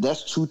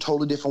 that's two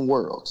totally different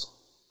worlds.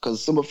 Because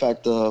the simple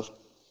fact of,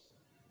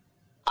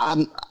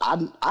 I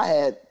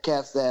had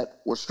cats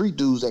that were street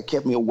dudes that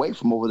kept me away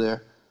from over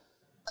there.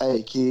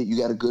 Hey, kid, you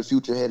got a good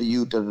future ahead of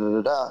you,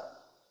 da-da-da-da.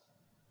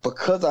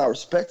 Because I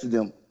respected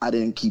them, I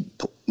didn't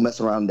keep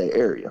messing around in their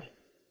area.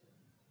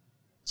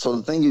 So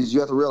the thing is,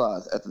 you have to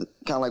realize, kind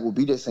of like what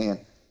BJ's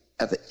saying,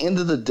 at the end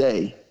of the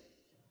day,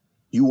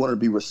 you want to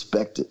be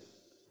respected.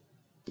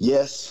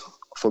 Yes,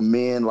 for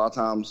men, a lot of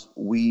times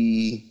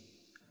we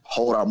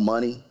hold our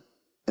money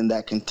in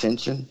that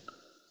contention.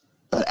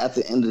 But at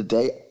the end of the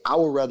day, I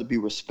would rather be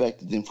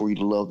respected than for you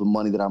to love the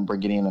money that I'm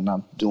bringing in and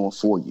I'm doing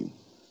for you.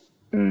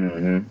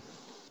 Mm-hmm.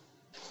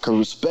 Because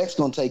respect's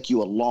going to take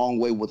you a long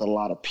way with a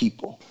lot of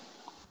people.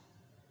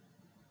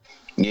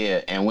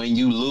 Yeah, and when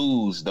you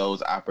lose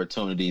those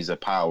opportunities of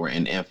power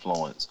and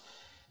influence,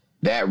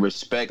 that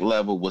respect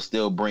level will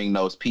still bring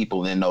those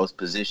people in those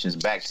positions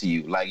back to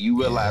you. Like, you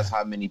realize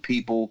how many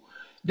people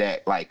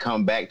that like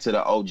come back to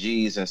the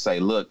OGs and say,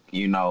 look,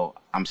 you know,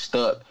 I'm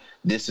stuck.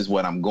 This is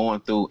what I'm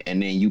going through.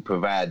 And then you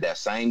provide that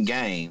same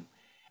game.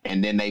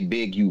 And then they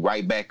big you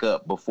right back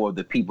up before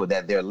the people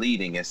that they're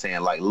leading and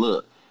saying, like,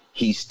 look,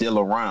 he's still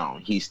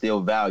around. He's still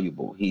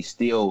valuable. He's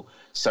still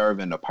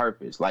serving a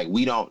purpose. Like,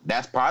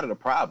 that's part of the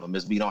problem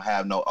is we don't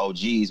have no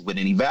OGs with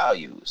any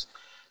values.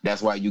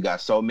 That's why you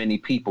got so many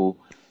people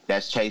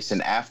that's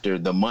chasing after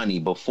the money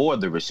before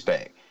the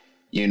respect,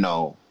 you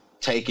know,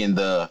 taking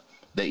the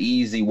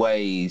easy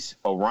ways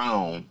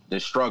around the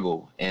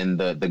struggle and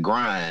the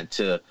grind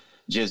to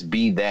just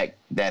be that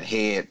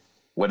head,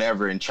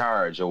 whatever in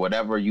charge or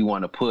whatever you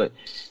want to put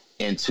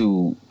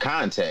into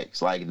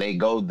context. Like, they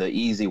go the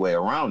easy way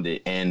around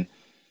it. And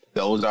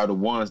those are the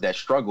ones that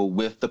struggle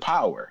with the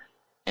power.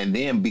 And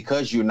then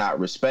because you're not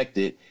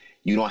respected,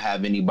 you don't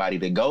have anybody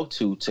to go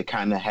to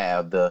kind of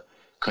have the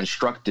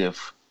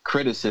constructive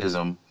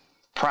criticism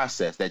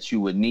process that you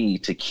would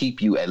need to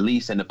keep you at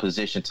least in a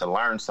position to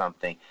learn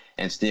something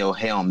and still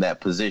helm that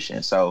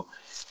position. So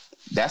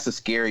that's a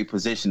scary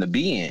position to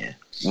be in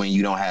when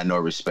you don't have no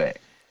respect.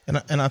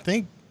 And I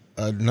think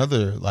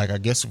another, like, I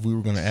guess if we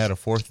were going to add a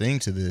fourth thing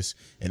to this,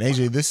 and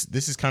AJ,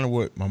 this is kind of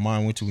what my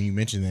mind went to when you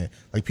mentioned that,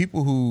 like,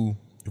 people who,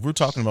 if we're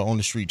talking about on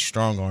the street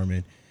strong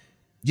arming,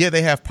 yeah,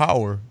 they have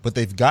power, but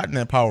they've gotten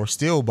that power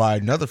still by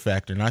another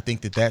factor. And I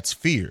think that's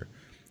fear.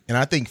 And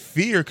I think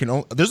fear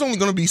there's only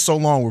going to be so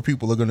long where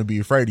people are going to be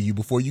afraid of you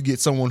before you get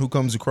someone who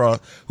comes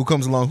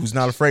along who's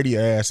not afraid of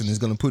your ass and is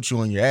going to put you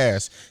on your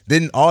ass.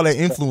 Then all that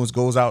influence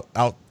goes out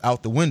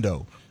the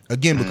window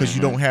again, because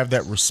you don't have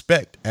that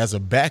respect as a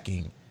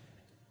backing.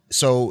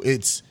 So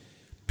it's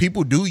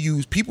people do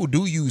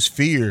use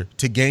fear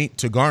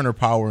to garner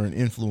power and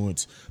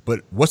influence.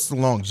 But what's the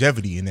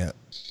longevity in that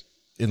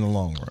in the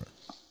long run?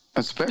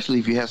 Especially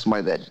if you have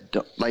somebody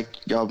that, like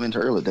y'all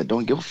mentioned earlier, that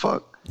don't give a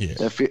fuck. Yeah.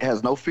 That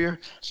has no fear.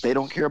 They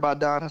don't care about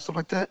dying and stuff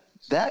like that.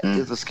 That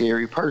is a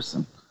scary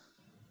person.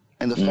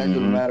 And the fact of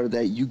the matter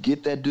that you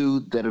get that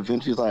dude that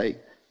eventually is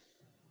like,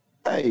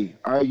 hey,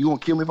 all right, you gonna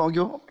kill me if I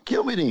don't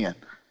kill me then.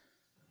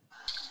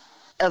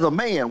 As a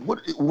man,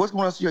 what's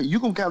going on? You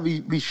gonna kind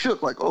of be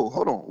shook, like, oh,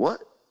 hold on,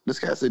 what? This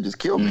guy said just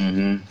kill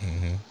me.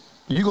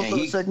 You gonna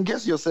start second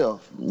guess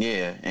yourself.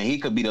 Yeah, and he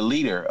could be the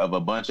leader of a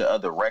bunch of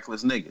other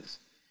reckless niggas.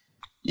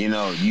 You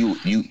know,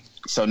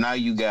 so now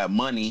you got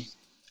money,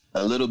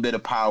 a little bit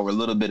of power, a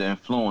little bit of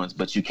influence,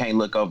 but you can't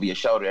look over your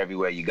shoulder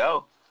everywhere you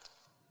go.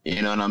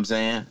 You know what I'm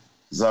saying?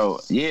 So,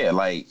 yeah,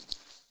 like,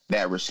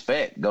 that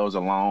respect goes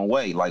a long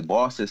way. Like,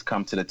 bosses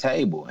come to the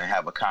table and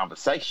have a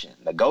conversation,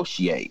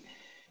 negotiate.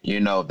 You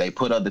know, they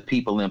put other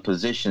people in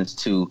positions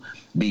to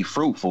be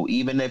fruitful,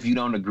 even if you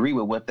don't agree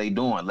with what they're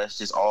doing. Let's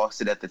just all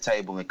sit at the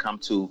table and come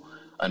to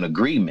an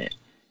agreement.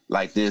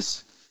 Like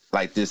this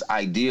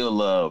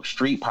ideal of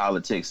street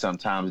politics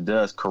sometimes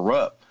does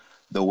corrupt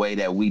the way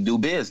that we do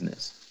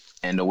business.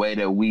 And the way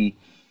that we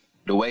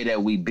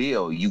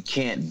build, you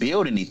can't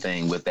build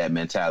anything with that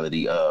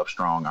mentality of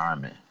strong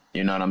arming.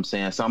 You know what I'm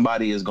saying?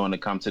 Somebody is going to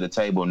come to the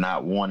table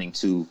not wanting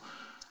to,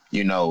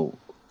 you know,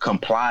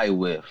 comply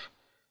with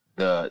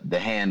the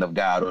hand of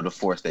God or the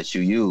force that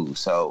you use.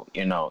 So,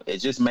 you know, it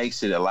just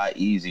makes it a lot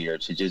easier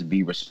to just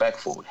be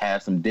respectful,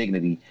 have some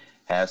dignity,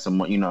 have some,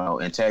 you know,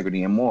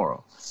 integrity and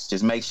moral.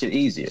 Just makes shit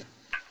easier,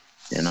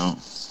 you know?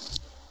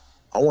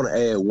 I want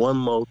to add one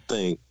more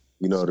thing,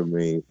 you know what I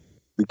mean?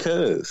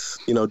 Because,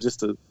 you know, just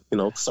to, you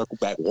know, circle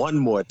back one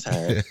more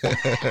time. You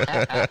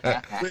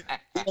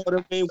know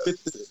what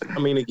I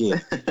mean?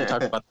 Again,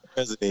 talk about the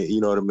president,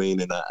 you know what I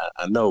mean? And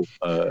I know,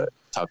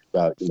 talked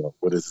about, you know,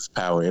 what has his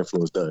power and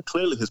influence done?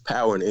 Clearly, his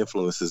power and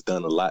influence has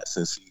done a lot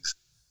since he's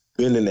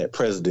been in that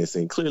presidency.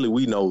 And clearly,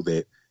 we know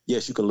that,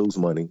 yes, you can lose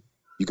money.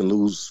 You can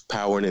lose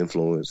power and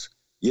influence.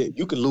 Yeah,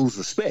 you can lose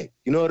respect.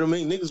 You know what I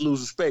mean? Niggas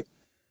lose respect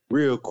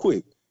real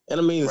quick. And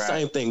I mean, the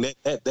same thing,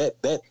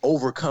 that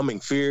overcoming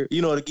fear,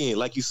 you know, again,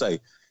 like you say,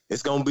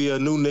 it's gonna be a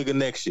new nigga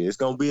next year. It's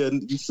gonna be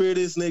you fear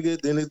this nigga,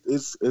 then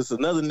it's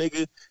another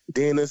nigga,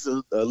 then it's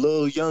a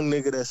little young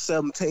nigga that's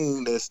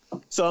 17.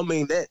 So I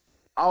mean that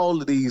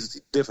all of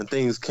these different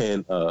things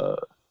can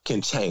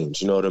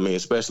change. You know what I mean?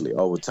 Especially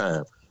over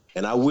time.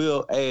 And I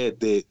will add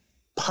that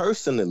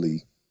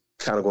personally,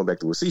 kind of going back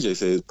to what CJ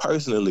says,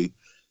 personally,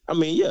 I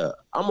mean, yeah,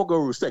 I'm gonna go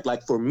respect.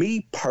 Like for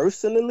me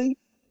personally,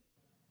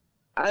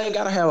 I ain't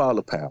gotta have all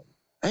the power.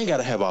 I ain't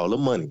gotta have all the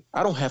money.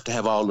 I don't have to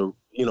have all the,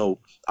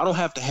 I don't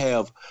have to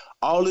have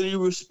all of the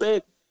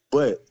respect,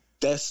 but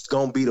that's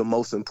gonna be the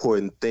most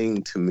important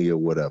thing to me or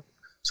whatever.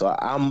 So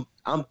I'm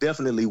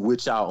definitely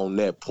with y'all on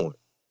that point.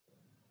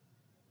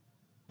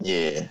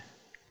 Yeah.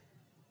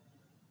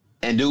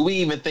 And do we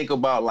even think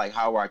about like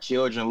how our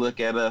children look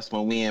at us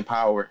when we in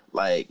power?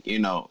 Like,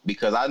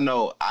 because I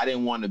know I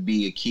didn't want to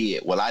be a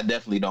kid. Well, I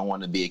definitely don't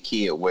want to be a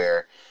kid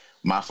where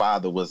my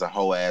father was a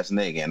hoe ass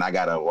nigga and I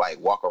gotta like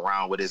walk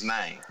around with his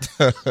name.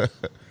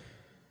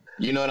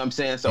 You know what I'm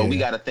saying? So we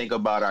gotta think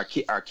about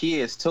our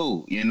kids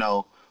too.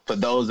 For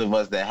those of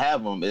us that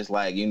have them, it's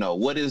like,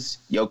 what is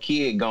your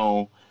kid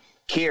gonna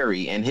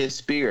carry in his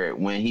spirit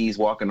when he's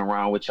walking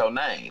around with your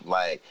name?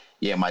 Like,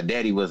 yeah, my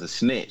daddy was a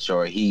snitch,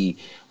 or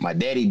my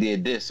daddy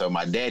did this, or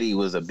my daddy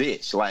was a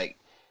bitch. Like,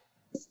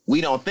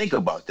 we don't think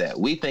about that.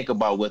 We think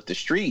about what the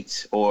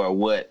streets or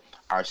what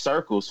our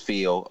circles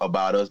feel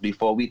about us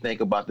before we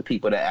think about the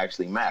people that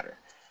actually matter.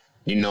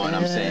 You know what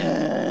I'm saying?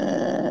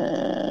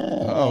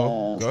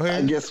 Oh, go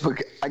ahead.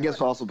 I guess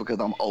also because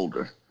I'm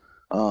older.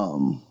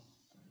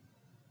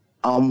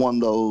 I'm one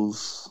of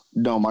those,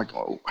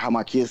 how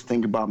my kids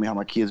think about me, how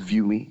my kids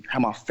view me, how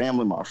my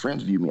family, my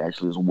friends view me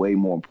actually is way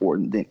more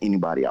important than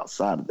anybody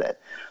outside of that.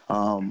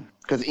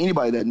 Because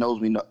anybody that knows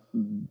me,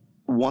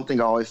 one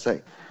thing I always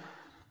say,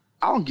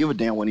 I don't give a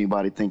damn what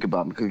anybody think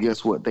about me, because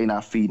guess what? They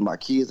not feeding my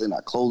kids, they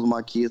not clothing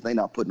my kids, they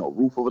not putting no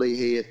roof over their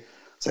head.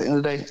 So at the end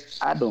of the day,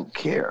 I don't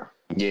care.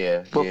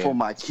 Yeah. But for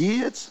my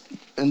kids,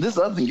 and this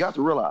other thing you have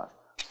to realize,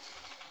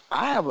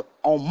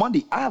 on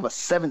Monday, I have a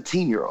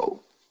 17-year-old.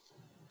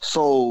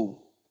 So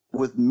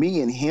with me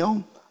and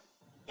him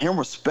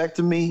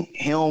respecting me,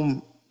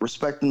 him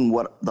respecting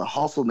what the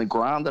hustle and the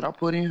grind that I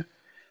put in,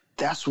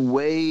 that's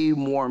way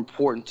more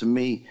important to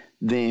me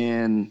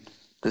than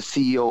the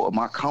CEO of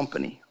my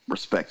company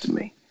respecting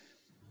me.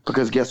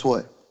 Because guess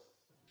what?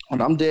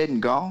 When I'm dead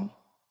and gone,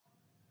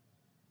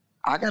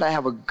 I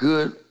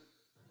gotta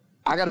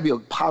be a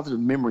positive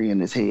memory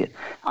in his head.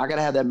 I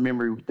gotta have that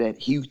memory that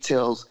he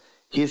tells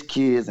his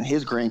kids and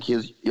his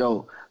grandkids,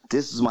 yo,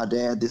 this is my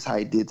dad, this is how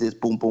he did this,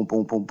 boom, boom,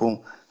 boom, boom,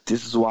 boom.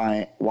 This is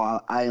why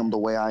I am the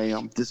way I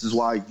am. This is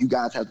why you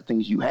guys have the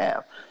things you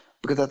have.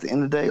 Because at the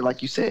end of the day,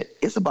 like you said,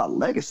 it's about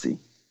legacy.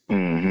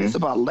 Mm-hmm. It's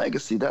about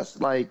legacy. That's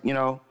like,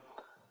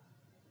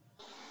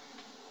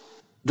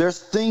 there's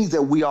things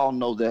that we all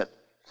know that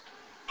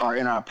are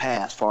in our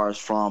past, as far as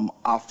from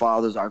our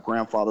fathers, our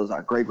grandfathers,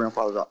 our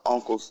great-grandfathers, our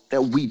uncles,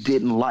 that we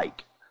didn't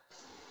like.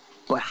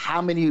 But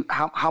how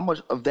much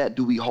of that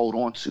do we hold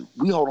on to?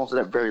 We hold on to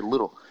that very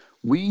little.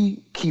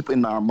 We keep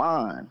in our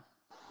mind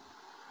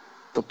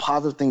the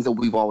positive things that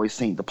we've always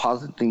seen, the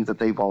positive things that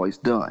they've always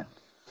done.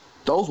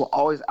 Those will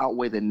always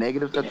outweigh the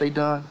negative that they've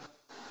done,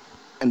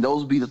 and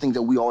those will be the things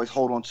that we always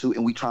hold on to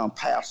and we try and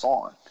pass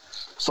on.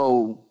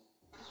 So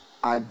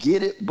I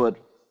get it, but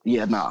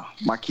yeah,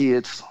 my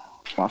kids,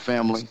 my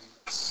family,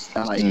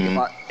 and like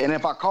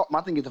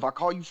my thing is, if I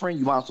call you friend,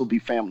 you might as well be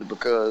family,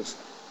 because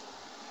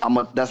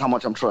that's how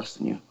much I'm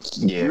trusting you.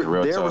 Yeah,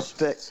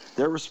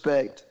 their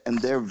respect and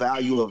their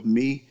value of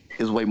me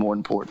is way more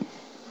important.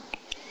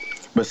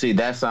 But see,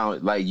 that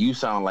sound like you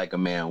sound like a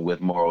man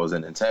with morals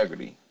and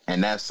integrity,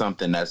 and that's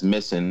something that's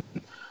missing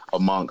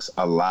amongst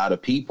a lot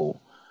of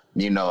people,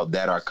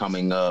 that are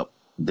coming up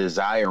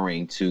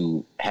desiring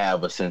to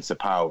have a sense of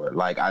power.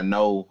 Like, I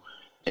know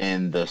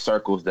in the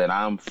circles that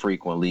I'm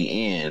frequently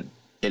in,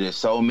 it is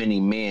so many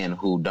men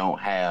who don't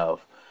have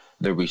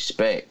the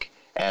respect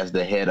as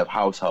the head of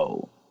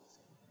household,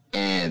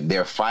 and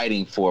they're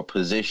fighting for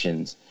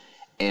positions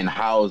in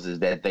houses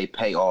that they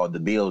pay all the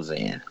bills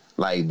in.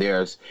 Like,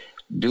 there's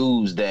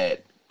dudes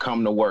that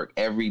come to work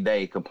every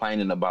day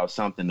complaining about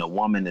something the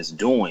woman is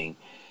doing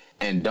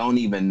and don't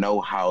even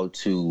know how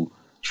to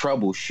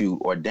troubleshoot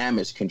or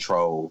damage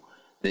control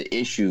the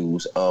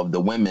issues of the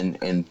women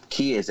and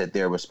kids that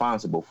they're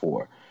responsible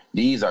for.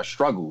 These are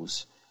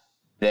struggles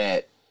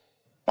that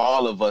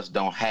all of us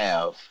don't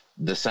have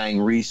the same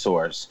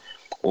resource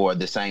or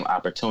the same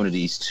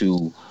opportunities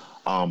to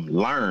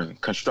learn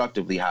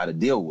constructively how to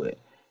deal with.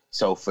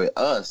 So for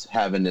us,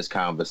 having this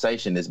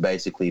conversation is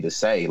basically to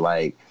say,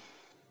 like,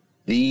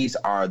 these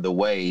are the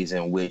ways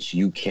in which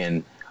you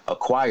can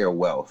acquire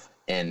wealth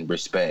and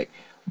respect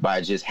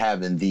by just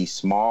having these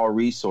small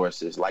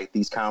resources like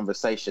these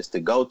conversations to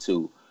go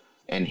to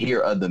and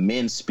hear other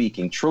men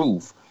speaking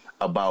truth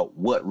about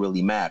what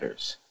really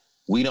matters.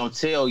 We don't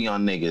tell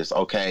young niggas,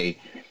 okay,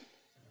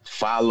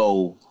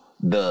 follow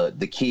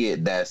the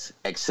kid that's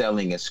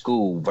excelling at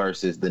school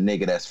versus the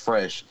nigga that's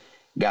fresh,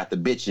 got the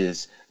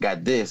bitches,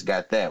 got this,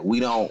 got that.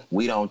 We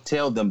don't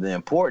tell them the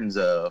importance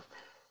of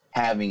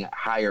having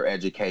higher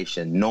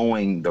education,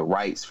 knowing the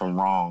rights from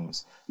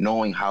wrongs,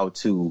 knowing how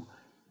to,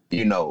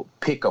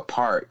 pick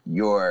apart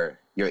your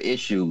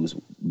issues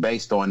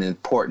based on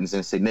importance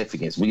and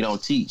significance. We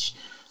don't teach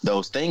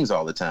those things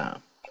all the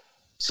time.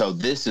 So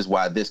this is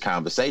why this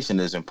conversation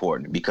is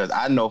important, because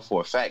I know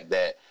for a fact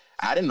that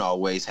I didn't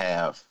always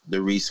have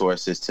the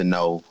resources to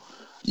know,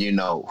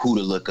 who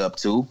to look up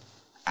to.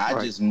 I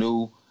just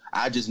knew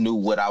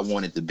what I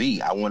wanted to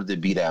be. I wanted to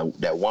be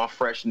that one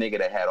fresh nigga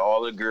that had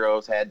all the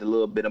girls, had the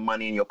little bit of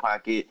money in your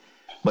pocket,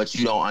 but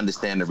you don't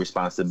understand the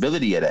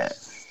responsibility of that.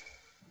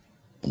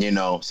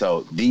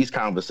 So these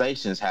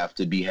conversations have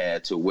to be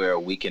had to where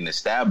we can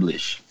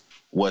establish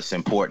what's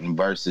important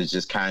versus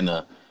just kind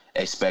of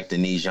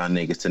expecting these young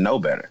niggas to know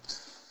better.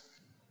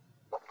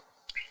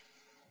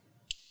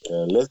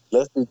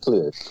 Let's be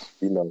clear.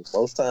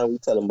 Most times we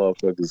tell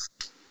motherfuckers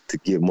to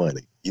get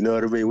money. You know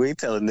what I mean? We ain't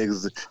telling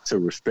niggas to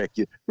respect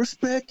you.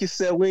 Respect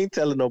yourself. We ain't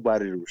telling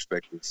nobody to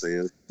respect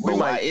themselves. But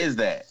why is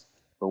that?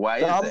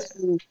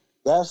 I'm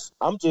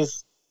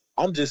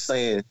just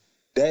saying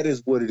that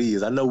is what it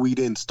is. I know we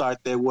didn't start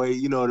that way,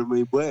 you know what I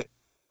mean? But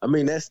I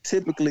mean, that's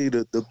typically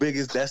the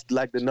biggest, that's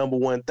like the number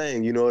one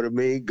thing, you know what I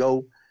mean?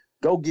 Go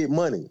get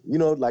money.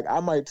 Like I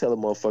might tell a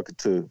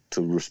motherfucker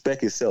to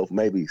respect himself,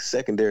 maybe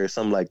secondary or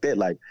something like that.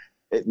 Like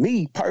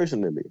me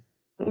personally,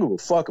 I don't give a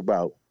fuck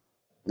about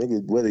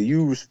nigga, whether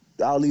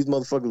all these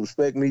motherfuckers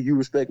respect me, you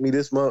respect me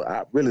this month.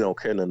 I really don't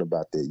care nothing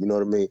about that. You know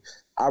what I mean?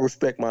 I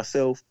respect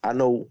myself. I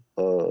know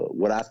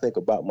what I think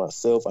about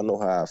myself. I know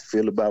how I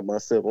feel about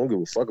myself. I don't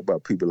give a fuck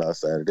about people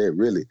outside of that,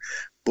 really.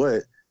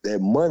 But that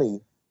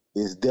money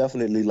is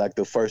definitely like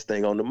the first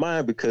thing on the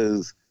mind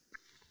because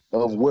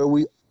of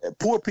where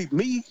poor people,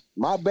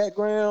 my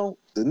background,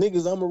 the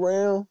niggas I'm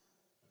around,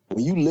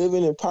 when you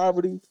living in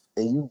poverty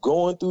and you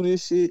going through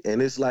this shit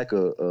and it's like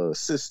a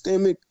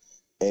systemic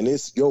and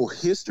it's your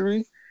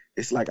history,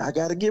 it's like I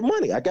gotta get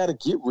money. I gotta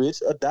get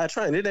rich or die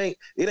trying. It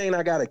ain't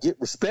I gotta get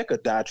respect or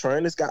die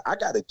trying. I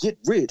gotta get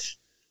rich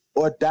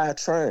or die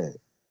trying.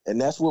 And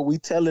that's what we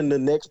telling the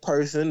next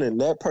person and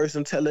that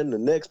person telling the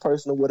next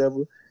person or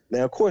whatever.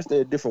 Now, of course,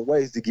 there are different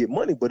ways to get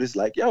money, but it's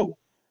like, yo,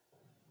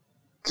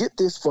 get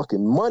this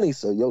fucking money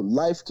so your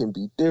life can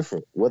be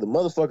different, whether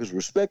motherfuckers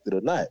respect it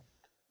or not.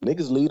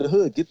 Niggas leave the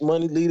hood, get the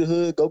money, leave the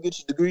hood, go get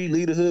your degree,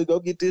 leave the hood, go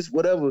get this,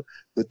 whatever.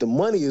 But the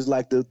money is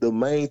like the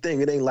main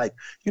thing. It ain't like,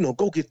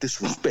 go get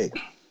this respect,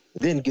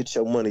 then get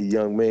your money,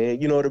 young man.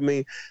 You know what I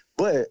mean?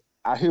 But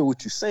I hear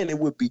what you're saying. It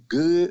would be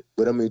good,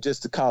 but I mean,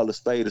 just to call a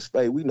spade,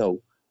 we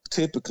know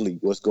typically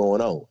what's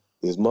going on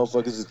is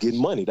motherfuckers is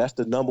getting money. That's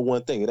the number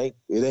one thing. It ain't,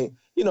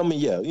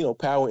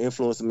 power,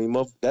 influence. I mean,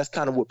 that's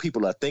kind of what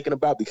people are thinking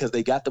about because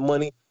they got the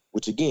money,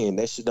 which again,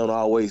 that shit don't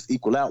always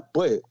equal out,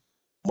 but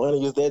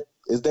money is that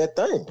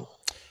thing.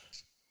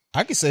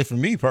 I can say for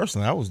me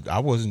personally, I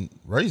wasn't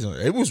raised on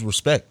it. It was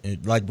respect.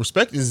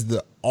 Respect is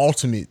the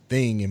ultimate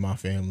thing in my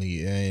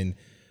family, and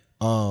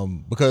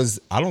because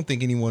I don't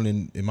think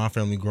anyone in my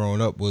family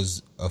growing up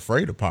was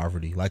afraid of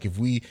poverty. Like if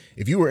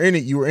you were in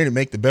it, you were in it.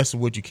 Make the best of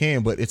what you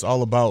can, but it's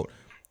all about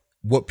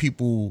what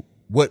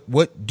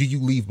do you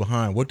leave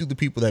behind? What do the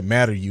people that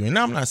matter to you? And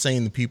I'm not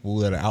saying the people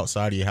that are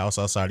outside of your house,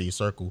 outside of your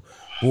circle,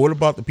 but what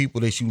about the people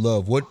that you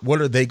love?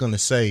 What are they going to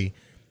say?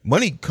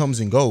 Money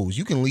comes and goes.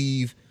 You can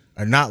leave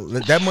or not.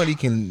 That money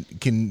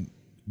can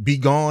be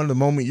gone the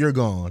moment you're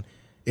gone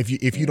if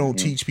you don't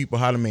teach people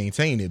how to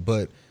maintain it.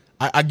 But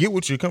I get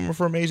what you're coming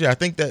from, AJ. I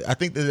think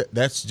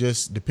that's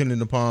just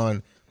dependent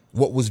upon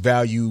what was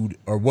valued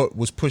or what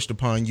was pushed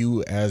upon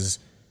you as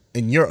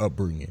in your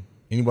upbringing.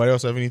 Anybody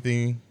else have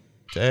anything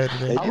to add to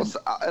that?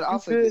 I'll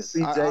say this,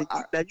 CJ.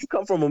 Now you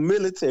come from a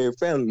military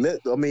family.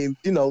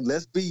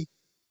 Let's be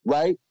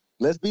right.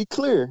 Let's be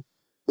clear.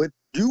 But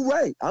you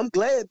right. I'm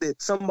glad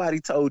that somebody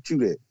told you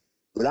that.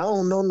 But I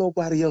don't know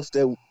nobody else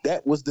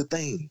that was the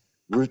thing.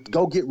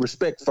 Go get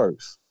respect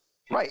first.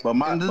 Right. But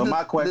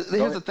my question.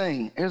 Here's the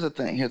thing.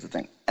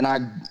 And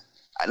I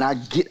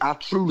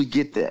truly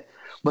get that.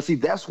 But see,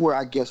 that's where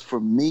I guess for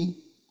me,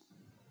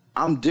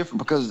 I'm different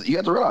because you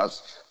have to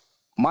realize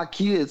my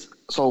kids.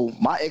 So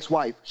my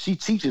ex-wife, she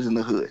teaches in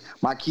the hood.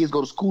 My kids go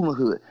to school in the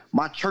hood.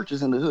 My church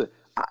is in the hood,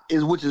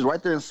 which is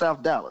right there in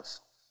South Dallas.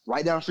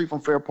 Right down the street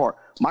from Fair Park.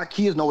 My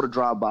kids know what a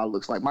drive-by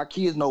looks like. My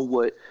kids know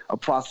what a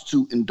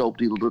prostitute and dope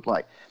dealer look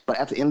like. But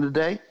at the end of the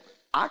day,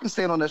 I can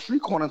stand on that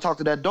street corner and talk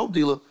to that dope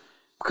dealer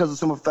because of the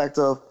simple fact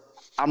of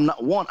I'm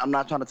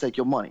not trying to take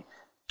your money.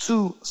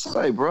 Two,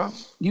 say, bro,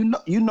 you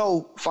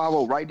know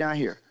 50 right down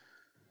here.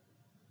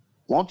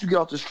 Why don't you get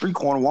off the street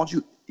corner?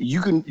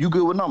 You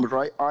good with numbers,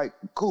 right? All right,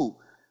 cool.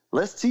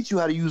 Let's teach you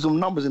how to use them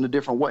numbers in a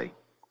different way.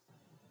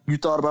 You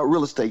thought about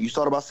real estate. You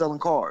thought about selling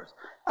cars.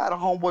 I had a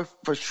homeboy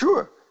for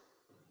sure.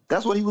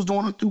 That's what he was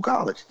doing through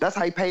college. That's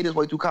how he paid his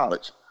way through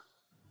college.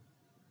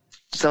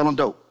 Selling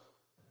dope.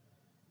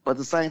 But at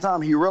the same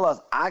time, he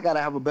realized I got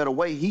to have a better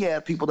way. He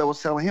had people that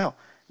was telling him,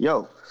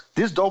 yo,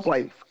 this dope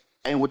life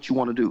ain't what you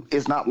want to do.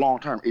 It's not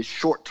long-term. It's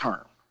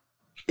short-term.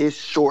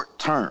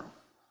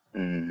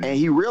 Mm-hmm. And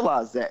he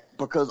realized that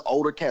because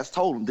older cats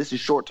told him, this is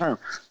short-term.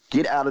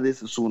 Get out of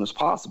this as soon as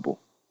possible.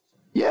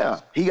 Yeah,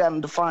 he got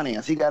into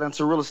finance. He got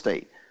into real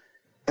estate.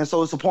 And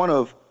so it's the point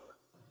of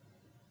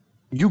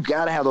you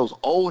got to have those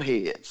old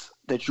heads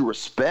that you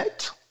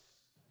respect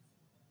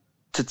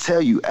to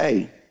tell you,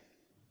 hey,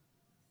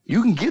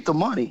 you can get the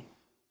money,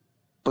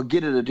 but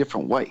get it a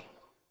different way.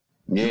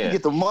 Yeah. You can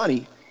get the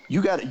money.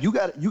 You got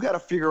to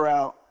figure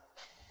out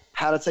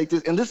how to take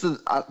this. And this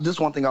is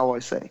one thing I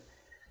always say.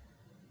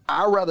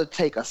 I'd rather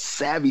take a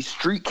savvy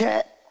street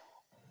cat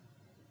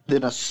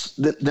than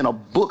a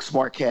book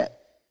smart cat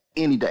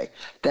any day.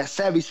 That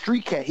savvy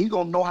street cat, he's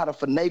gonna know how to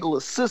finagle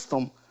a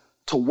system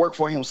to work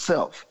for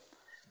himself.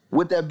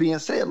 With that being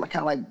said, like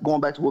kind of like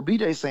going back to what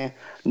BJ's saying,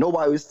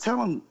 nobody was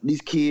telling these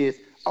kids,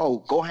 oh,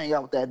 go hang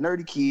out with that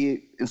nerdy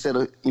kid instead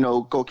of,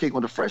 go kick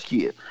with the fresh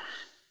kid.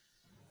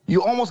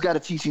 You almost got to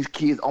teach these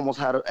kids almost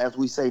how to, as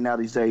we say now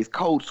these days,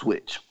 code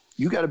switch.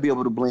 You got to be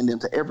able to blend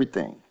into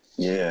everything.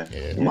 Yeah.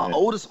 My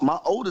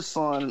oldest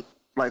son,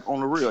 like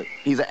on the real,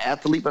 he's an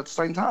athlete, but at the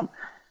same time,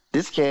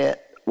 this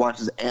cat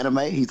watches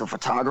anime. He's a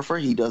photographer.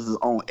 He does his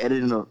own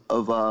editing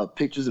of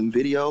pictures and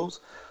videos.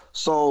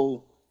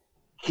 So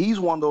he's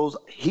one of those,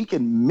 he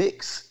can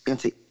mix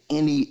into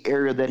any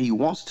area that he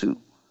wants to,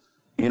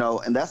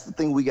 and that's the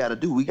thing we got to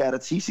do. We got to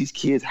teach these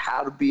kids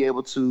how to be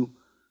able to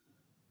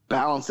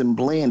balance and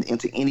blend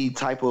into any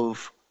type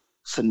of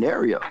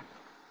scenario.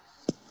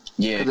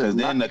 Yeah, because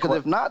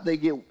if not, they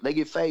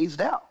get phased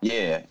out.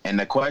 Yeah, and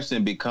the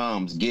question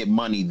becomes, get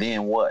money,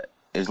 then what?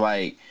 It's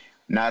like,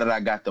 now that I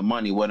got the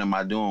money, what am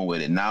I doing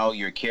with it? Now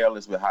you're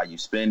careless with how you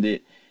spend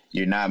it.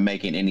 You're not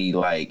making any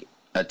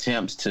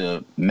attempts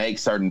to make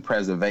certain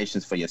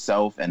preservations for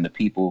yourself and the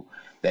people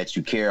that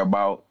you care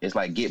about. It's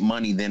like, get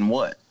money, then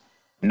what?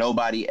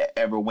 Nobody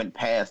ever went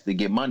past the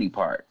get money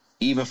part.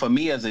 Even for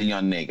me as a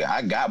young nigga,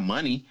 I got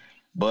money,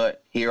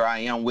 but here I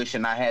am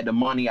wishing I had the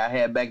money I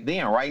had back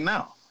then right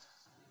now.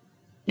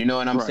 You know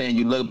what I'm saying?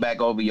 You look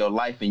back over your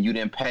life and you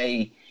didn't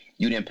pay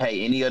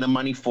any of the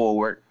money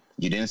forward.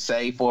 You didn't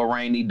save for a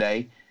rainy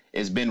day.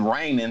 It's been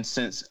raining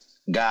since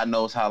God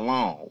knows how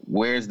long.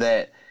 Where's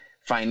that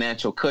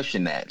financial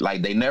cushion at?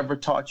 Like, they never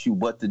taught you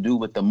what to do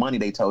with the money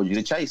they told you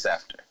to chase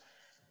after.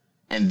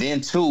 And then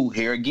two,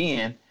 here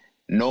again,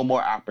 no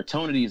more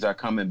opportunities are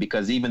coming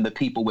because even the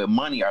people with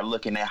money are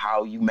looking at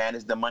how you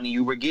manage the money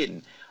you were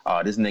getting.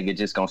 Oh, this nigga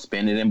just gonna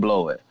spend it and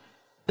blow it.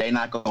 They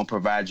not gonna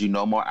provide you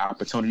no more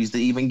opportunities to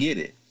even get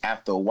it.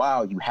 After a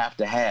while, you have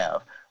to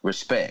have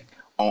respect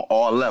on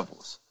all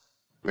levels.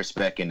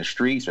 Respect in the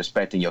streets,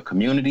 respect in your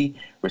community,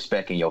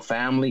 respect in your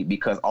family,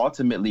 because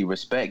ultimately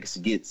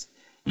respect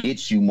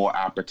gets you more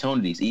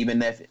opportunities.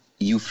 Even if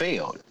you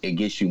failed, it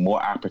gets you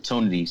more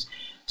opportunities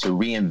to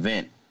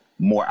reinvent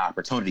more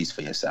opportunities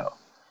for yourself.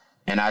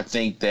 And I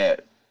think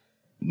that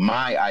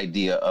my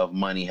idea of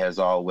money has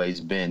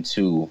always been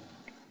to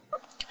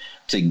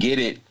get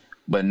it,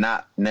 but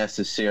not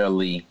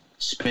necessarily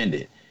spend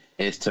it.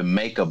 Is to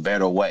make a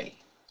better way,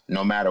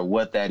 no matter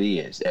what that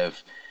is.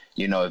 If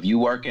you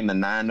work in the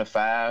 9 to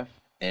 5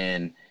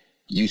 and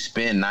you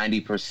spend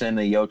 90%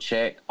 of your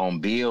check on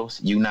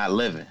bills, you're not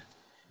living.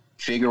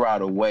 Figure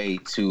out a way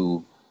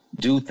to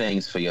do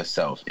things for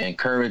yourself,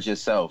 encourage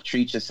yourself,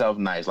 treat yourself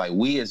nice. Like,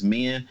 we as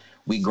men,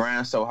 we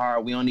grind so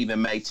hard, we don't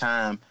even make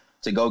time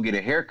to go get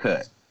a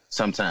haircut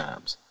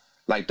sometimes.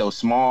 Like, those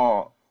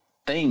small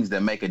things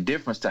that make a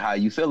difference to how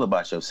you feel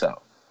about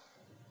yourself.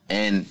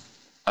 And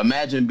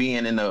imagine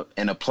being in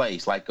a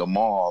place like a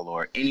mall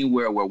or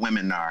anywhere where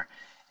women are,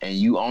 and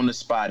you on the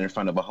spot in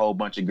front of a whole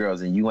bunch of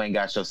girls and you ain't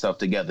got yourself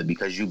together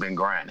because you've been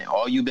grinding.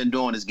 All you've been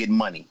doing is getting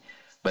money,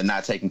 but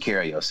not taking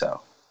care of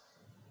yourself.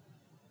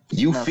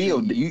 You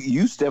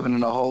stepping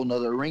in a whole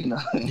nother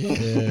arena.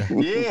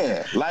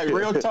 Yeah, like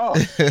real talk.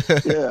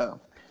 Yeah.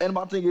 And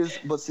my thing is,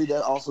 but see,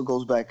 that also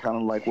goes back kind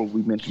of like what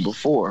we mentioned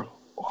before.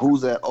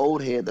 Who's that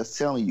old head that's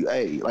telling you,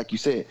 hey, like you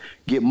said,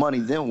 get money,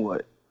 then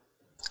what?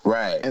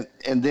 Right.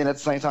 And then at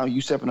the same time,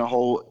 you step in a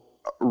whole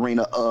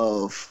arena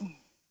of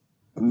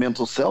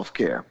mental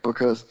self-care,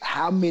 because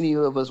how many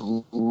of us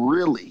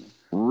really,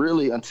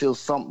 until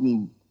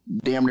something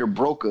damn near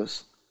broke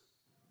us,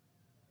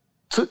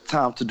 took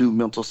time to do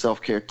mental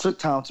self-care, took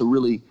time to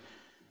really,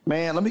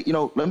 man, let me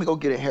go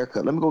get a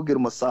haircut. Let me go get a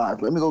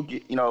massage. Let me go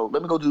get,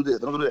 let me go do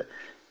this. Let me go do that.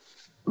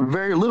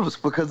 Very little,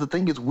 because the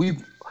thing is,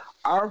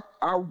 our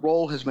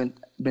role has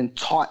been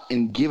taught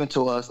and given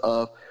to us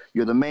of,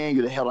 you're the man,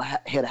 you're the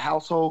head of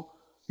household.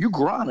 You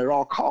grind at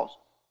all costs.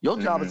 Your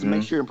job is to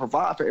make sure and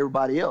provide for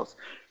everybody else.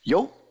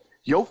 Your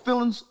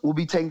feelings will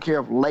be taken care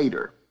of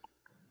later.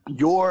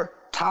 Your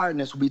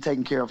tiredness will be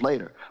taken care of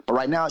later. But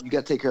right now, you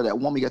got to take care of that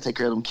woman. You got to take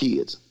care of them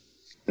kids.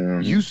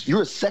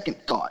 You're a second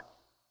thought.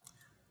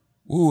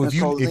 Ooh, if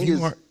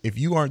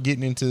you aren't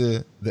getting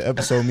into the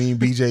episode me and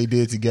BJ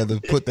did together,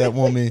 put that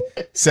woman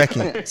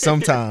second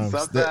sometimes.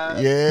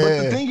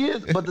 Yeah.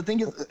 But the thing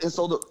is, and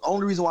so the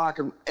only reason why I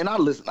can, and I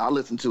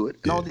listen to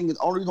it. The only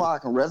reason why I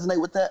can resonate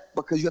with that,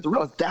 because you have to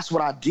realize that's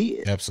what I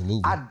did.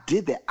 Absolutely. I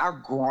did that. I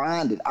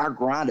grinded.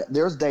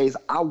 There's days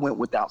I went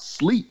without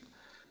sleep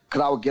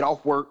because I would get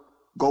off work,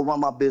 go run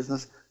my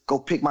business, go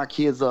pick my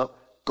kids up,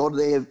 go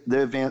to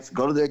their events,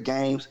 go to their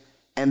games,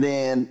 And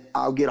then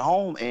I'll get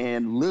home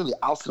and literally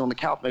I'll sit on the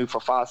couch maybe for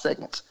 5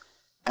 seconds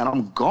and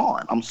I'm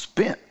gone. I'm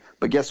spent.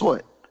 But guess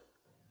what?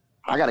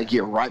 I got to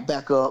get right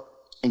back up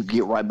and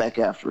get right back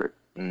after it.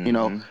 Mm-hmm. You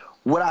know,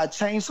 would I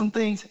change some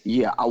things?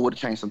 Yeah, I would have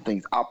changed some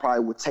things. I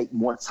probably would take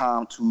more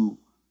time to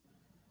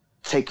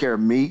take care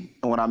of me.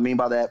 And what I mean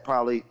by that,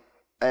 probably,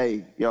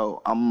 hey,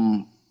 yo,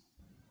 I'm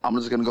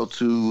just going to go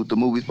to the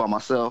movies by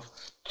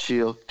myself,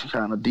 chill,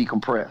 kind of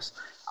decompress.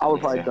 I would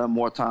probably done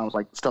more times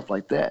like stuff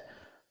like that.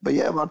 But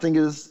yeah, my thing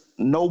is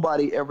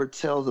nobody ever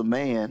tells a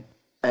man,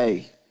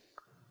 hey,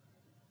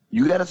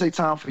 you got to take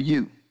time for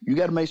you. You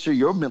got to make sure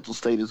your mental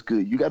state is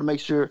good. You got to make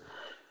sure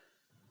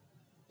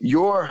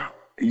your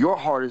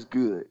heart is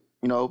good,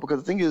 you know, because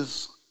the thing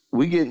is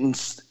we get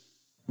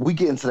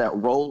into that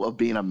role of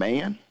being a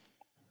man,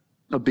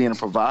 of being a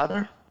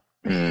provider.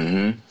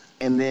 Mm-hmm.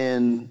 And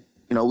then,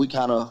 you know, we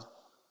kind of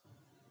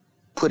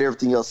put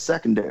everything else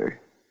secondary.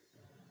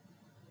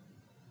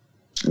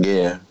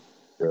 Yeah.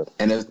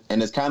 And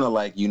it's kind of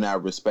like you're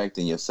not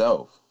respecting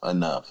yourself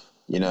enough.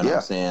 You know what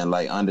I'm saying?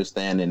 Like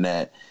understanding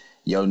that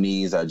your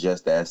needs are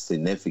just as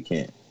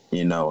significant,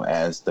 you know,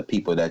 as the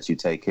people that you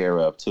take care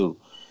of too.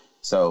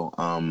 So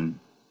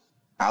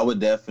I would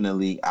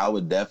definitely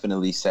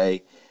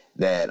say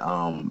that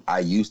I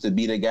used to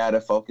be the guy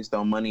that focused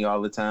on money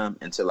all the time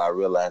until I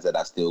realized that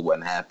I still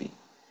wasn't happy.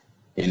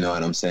 You know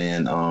what I'm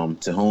saying?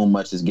 To whom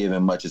much is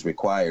given, much is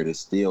required is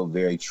still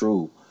very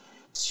true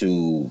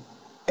to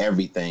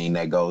everything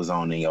that goes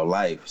on in your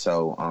life.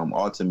 So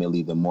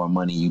ultimately, the more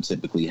money you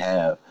typically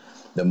have,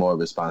 the more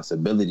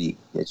responsibility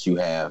that you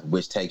have,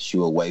 which takes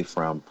you away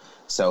from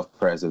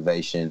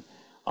self-preservation,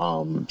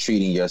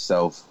 treating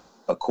yourself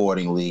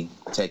accordingly,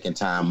 taking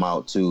time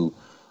out to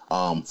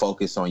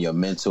focus on your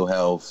mental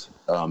health,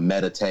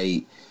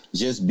 meditate,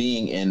 just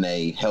being in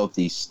a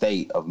healthy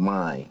state of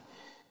mind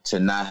to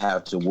not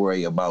have to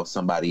worry about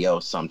somebody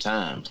else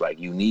sometimes. Like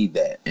you need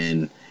that.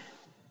 And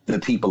the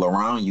people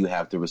around you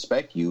have to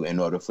respect you in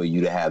order for you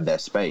to have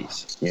that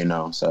space, you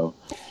know? So,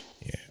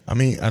 yeah. I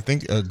mean, I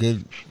think a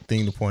good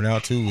thing to point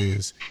out too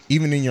is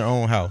even in your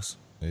own house,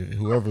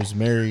 whoever's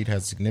married,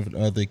 has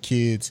significant other,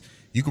 kids,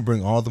 you can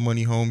bring all the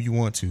money home you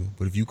want to,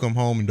 but if you come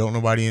home and don't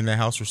nobody in that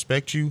house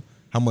respect you,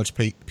 how much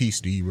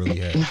peace do you really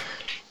have?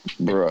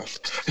 Bruh.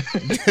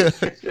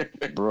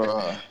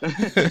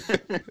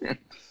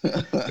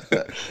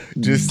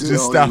 just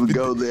stop.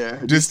 Go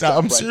there. Just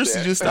stop. I'm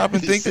seriously just stop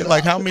and think that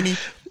like how many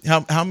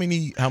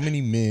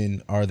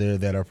men are there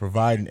that are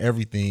providing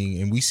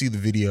everything, and we see the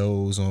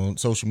videos on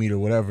social media or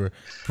whatever,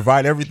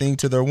 provide everything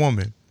to their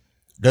woman.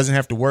 Doesn't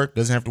have to work,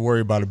 doesn't have to worry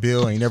about a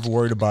bill, ain't never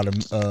worried about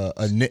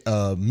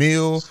a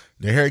meal,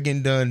 their hair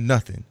getting done,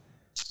 nothing.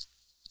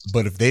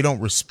 But if they don't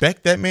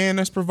respect that man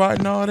that's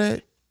providing all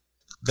that,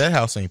 that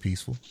house ain't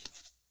peaceful.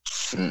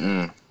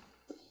 Mm-mm.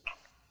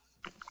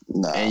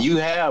 No. And you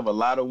have a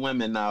lot of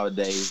women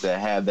nowadays that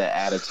have that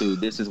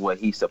attitude. This is what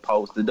he's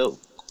supposed to do,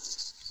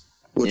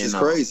 which is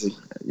crazy.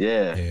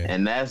 Yeah,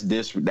 and that's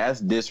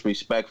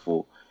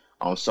disrespectful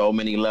on so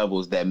many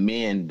levels that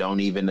men don't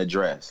even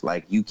address.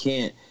 Like you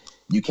can't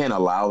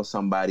allow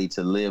somebody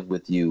to live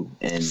with you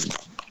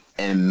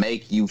and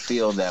make you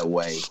feel that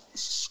way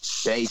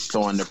based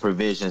on the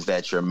provisions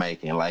that you're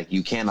making. Like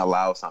you can't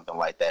allow something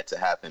like that to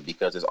happen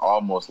because it's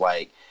almost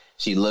like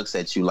she looks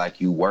at you like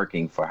you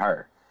working for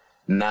her,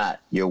 not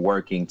you're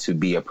working to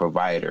be a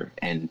provider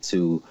and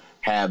to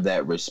have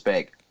that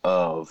respect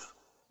of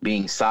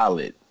being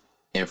solid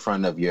in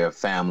front of your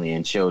family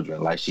and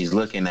children. Like she's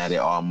looking at it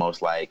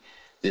almost like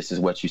this is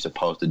what you're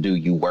supposed to do.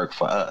 You work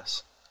for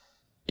us.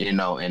 You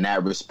know, and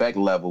that respect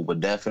level would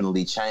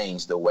definitely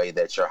change the way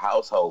that your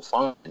household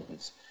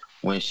functions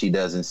when she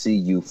doesn't see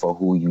you for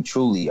who you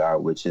truly are,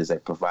 which is a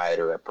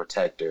provider, a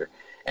protector,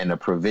 and a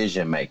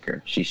provision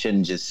maker. She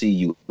shouldn't just see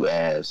you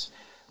as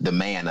the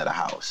man of the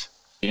house.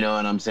 You know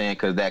what I'm saying?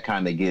 Because that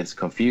kind of gets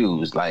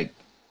confused. Like,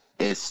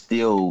 it's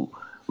still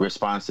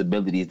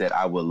responsibilities that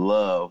I would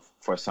love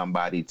for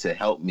somebody to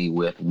help me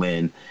with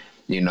when,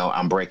 you know,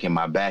 I'm breaking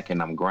my back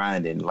and I'm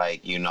grinding.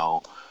 Like, you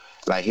know,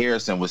 like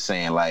Harrison was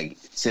saying, like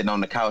sitting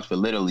on the couch for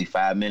literally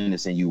 5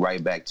 minutes and you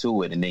right back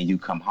to it. And then you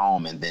come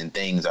home and then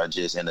things are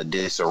just in a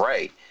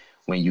disarray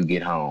when you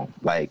get home.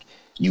 Like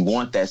you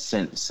want that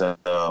sense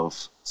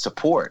of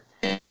support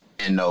in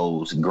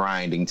those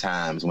grinding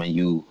times when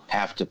you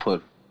have to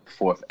put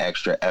forth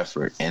extra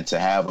effort, and to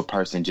have a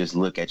person just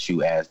look at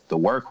you as the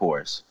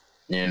workhorse,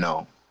 you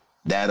know,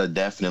 that'll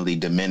definitely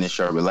diminish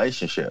your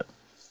relationship.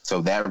 So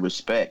that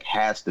respect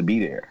has to be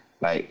there.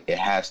 Like it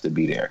has to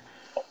be there.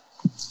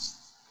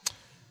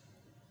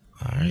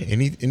 All right.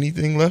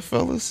 Anything left,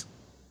 fellas?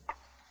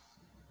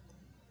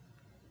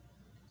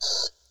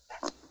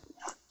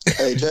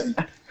 Hey, Jay.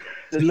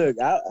 Look,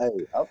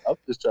 I'm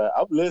just trying.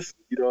 I'm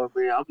listening. You know what I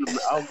mean? I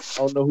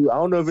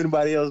don't know if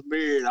anybody else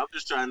married. I'm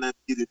just trying not to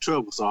get in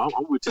trouble, so I'm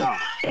with y'all.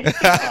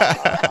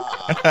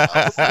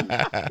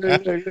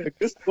 Look,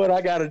 this is what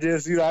I gotta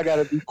just, I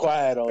gotta be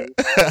quiet on.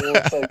 I do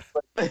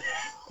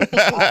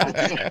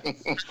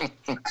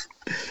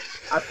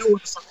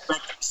want to talk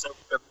back to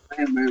the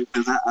man,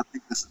 because I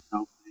think this is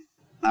dope.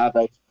 Now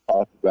that you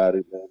talked about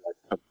it, man. Like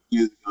a couple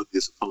years ago,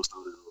 did some post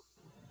on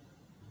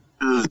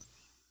it.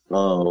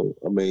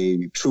 I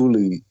mean,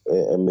 truly,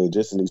 I mean,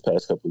 just in these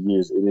past couple of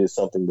years, it is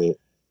something that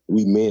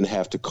we men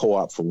have to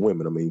co-opt from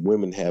women. I mean,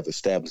 women have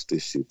established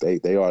this shit.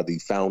 They are the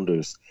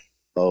founders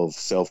of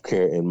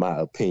self-care, in my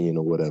opinion,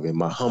 or whatever, in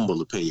my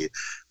humble opinion.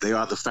 They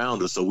are the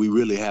founders, so we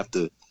really have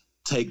to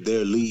take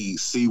their lead,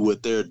 see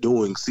what they're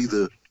doing, see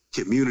the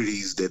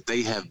communities that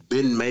they have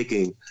been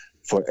making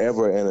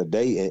forever and a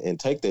day, and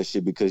take that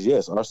shit, because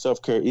yes, our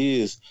self-care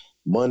is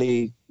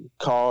money,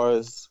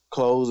 cars,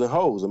 clothes, and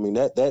hoes. I mean,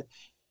 that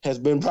has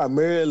been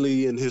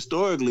primarily and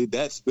historically,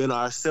 that's been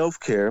our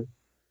self-care,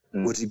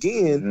 which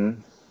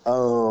again,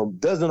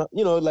 doesn't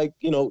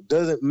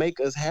make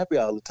us happy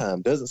all the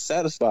time, doesn't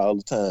satisfy all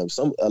the time.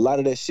 A lot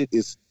of that shit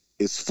is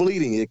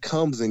fleeting. It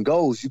comes and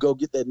goes. You go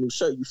get that new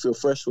shirt, you feel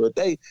fresh for a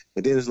day,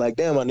 and then it's like,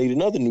 damn, I need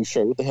another new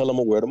shirt. What the hell am I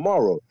gonna wear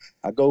tomorrow?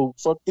 I go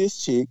fuck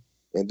this chick,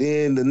 and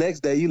then the next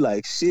day you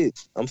like, shit,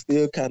 I'm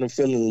still kind of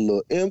feeling a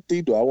little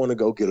empty. Do I want to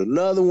go get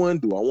another one?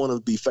 Do I want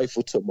to be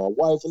faithful to my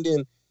wife? And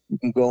then you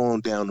can go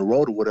on down the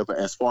road or whatever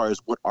as far as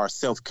what our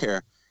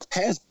self-care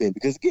has been.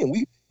 Because again,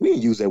 we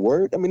didn't use that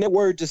word. I mean, that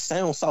word just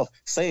sounds soft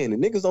saying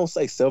it. Niggas don't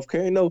say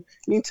self-care. You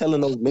ain't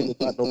telling those niggas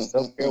about no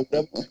self-care or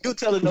whatever. You're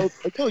telling those,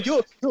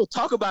 you'll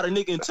talk about a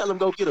nigga and tell him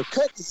go get a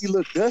cut because he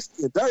look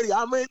dusty and dirty.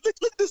 I mean, look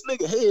at this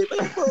nigga head.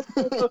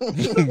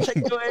 Man,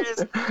 take your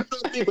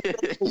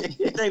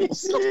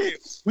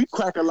ass. We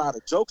crack a lot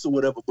of jokes or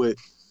whatever, but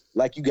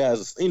like you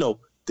guys,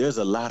 there's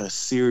a lot of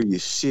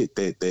serious shit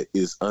that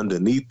is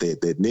underneath that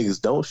niggas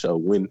don't show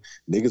when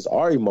niggas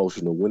are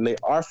emotional, when they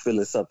are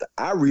feeling something.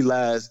 I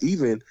realize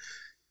even,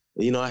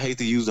 I hate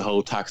to use the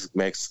whole toxic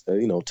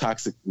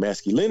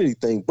masculinity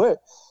thing, but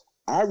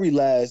I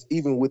realized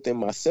even within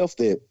myself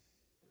that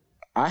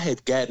I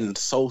had gotten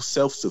so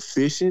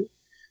self-sufficient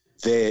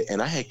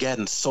and I had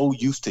gotten so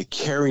used to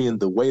carrying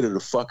the weight of the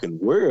fucking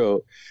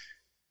world,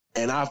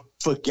 and I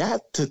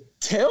forgot to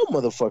tell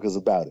motherfuckers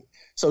about it.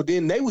 So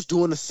then they was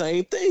doing the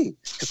same thing.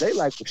 Because they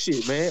like, well,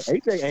 shit, man,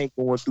 AJ ain't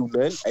going through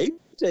nothing.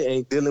 AJ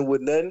ain't dealing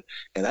with nothing.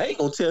 And I ain't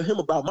going to tell him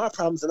about my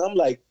problems. And I'm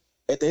like,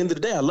 at the end of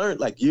the day, I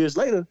learned like years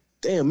later,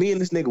 damn, me and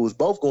this nigga was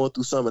both going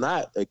through something.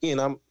 I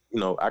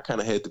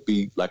kind of had to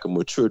be like a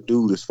mature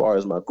dude as far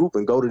as my group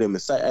and go to them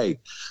and say, hey,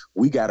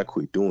 we got to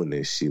quit doing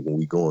this shit when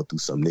we going through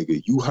some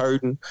nigga. You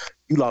hurting.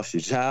 You lost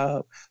your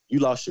job. You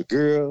lost your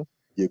girl.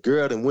 Your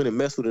girl done went and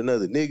messed with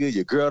another nigga.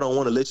 Your girl don't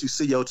want to let you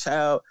see your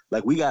child.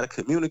 Like, we got to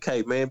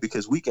communicate, man,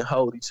 because we can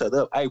hold each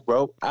other up. Hey,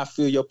 bro, I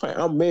feel your pain.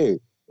 I'm married.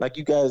 Like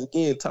you guys,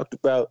 again, talked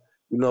about,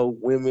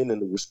 women and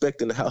the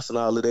respect in the house and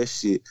all of that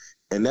shit.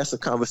 And that's a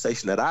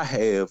conversation that I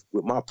have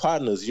with my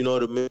partners, you know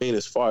what I mean?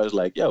 As far as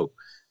like, yo,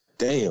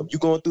 damn, you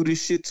going through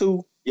this shit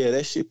too? Yeah,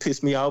 that shit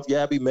pissed me off.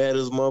 Yeah, I be mad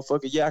as a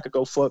motherfucker. Yeah, I could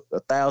go fuck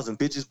 1,000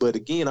 bitches. But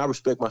again, I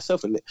respect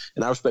myself and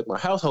I respect my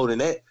household, and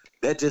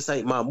that just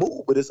ain't my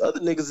move. But it's other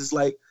niggas, it's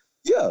like,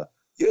 yeah,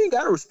 you ain't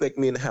got to respect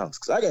me in the house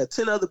because I got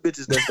 10 other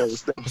bitches that don't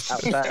respect me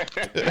outside.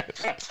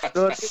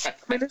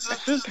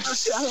 This is the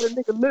shit. I had a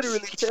nigga literally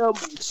tell me,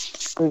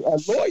 a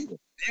lawyer,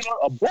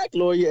 a black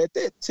lawyer at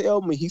that,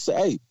 tell me, he said,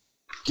 hey,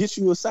 get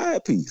you a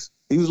side piece.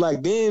 He was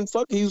like, then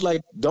fuck it. He was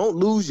like, don't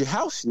lose your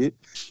house shit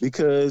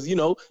because,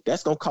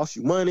 that's going to cost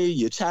you money,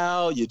 your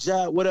child, your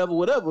job,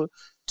 whatever.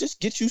 Just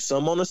get you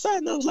some on the side.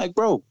 And I was like,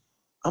 bro,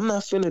 I'm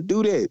not finna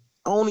do that.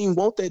 I don't even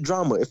want that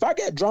drama. If I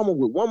got drama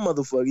with one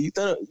motherfucker, you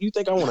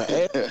think I want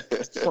to add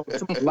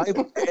to my life,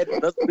 add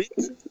another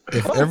bitch?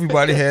 If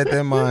everybody had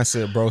that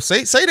mindset, bro,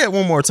 say that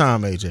one more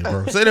time, AJ,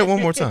 bro. Say that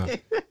one more time.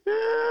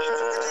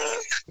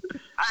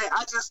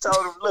 I just told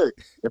him, look,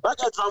 if I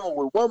got drama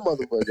with one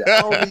motherfucker,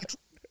 I don't need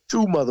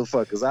two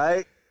motherfuckers. All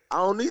right, I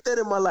don't need that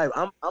in my life.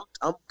 I'm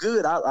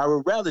good. I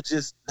would rather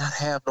just not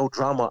have no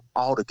drama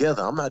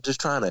altogether. I'm not just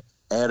trying to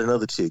add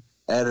another chick,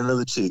 and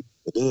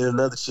then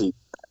another chick.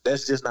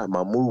 That's just not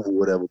my move or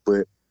whatever.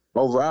 But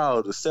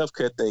overall, the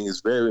self-care thing is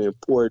very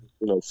important,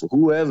 for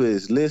whoever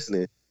is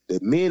listening.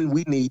 That men,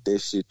 we need that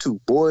shit too.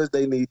 Boys,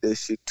 they need that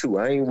shit too.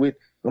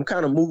 I'm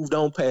kind of moved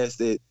on past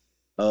that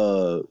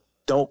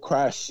don't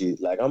cry shit.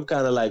 Like, I'm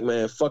kind of like,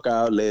 man, fuck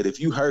our outlet. If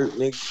you hurt,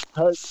 nigga,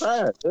 hurt,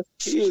 cry. That's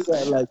kids.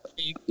 Like,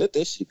 let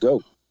that shit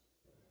go.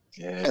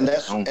 Yeah, and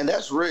that's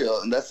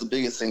real. And that's the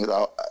biggest thing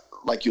about,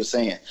 like you're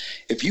saying,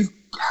 if you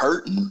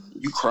hurting,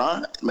 you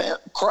crying, man,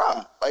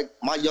 cry. Like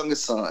my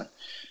youngest son.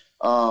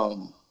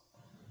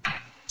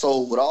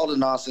 So with all the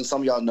nonsense,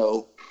 some of y'all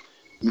know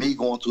me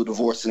going through a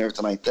divorce and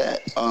everything like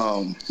that.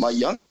 My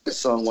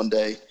youngest son one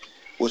day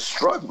was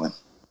struggling,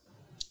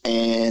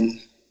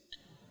 and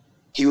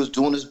he was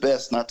doing his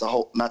best not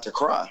to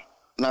cry.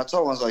 And I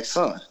told him, I was like,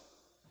 son,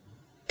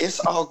 it's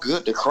all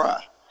good to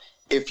cry.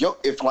 If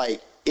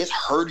it's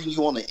hurting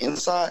you on the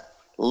inside,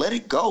 let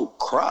it go,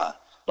 cry.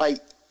 Like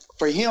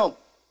for him,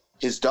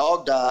 his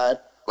dog died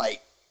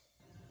like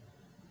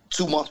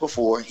 2 months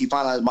before he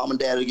found out his mom and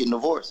dad are getting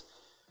divorced.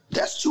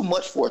 That's too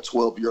much for a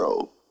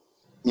 12-year-old,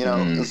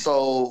 And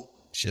so,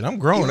 shit, I'm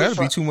grown. That'd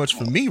be too much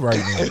for me right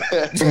now.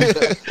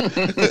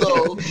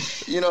 So,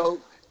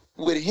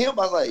 with him,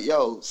 I was like,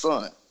 yo,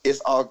 son, It's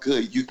all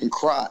good. You can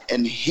cry.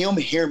 And him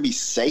hearing me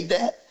say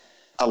that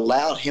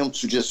allowed him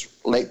to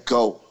just let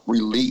go,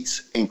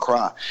 release, and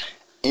cry.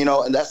 You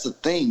know, and that's the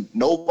thing.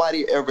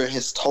 Nobody ever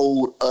has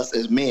told us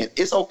as men,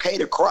 it's okay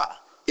to cry.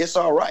 It's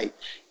all right.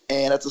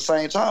 And at the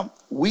same time,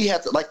 we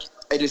have to, like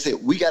AJ said,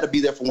 we got to be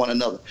there for one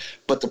another.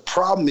 But the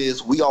problem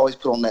is we always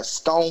put on that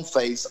stone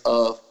face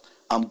of,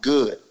 I'm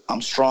good,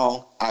 I'm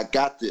strong, I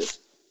got this.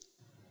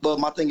 But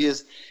my thing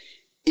is,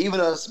 even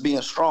us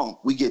being strong,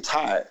 we get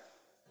tired.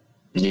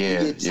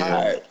 Yeah, we get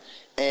tired.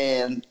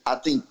 And I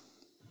think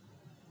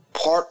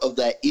part of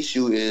that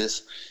issue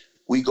is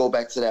we go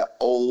back to that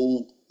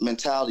old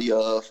mentality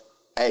of,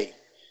 hey,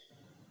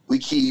 we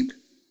keep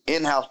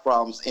in-house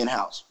problems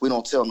in-house. We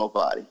don't tell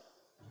nobody.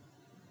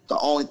 The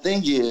only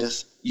thing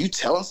is, you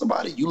telling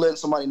somebody, you letting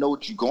somebody know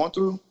what you're going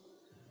through,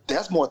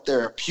 that's more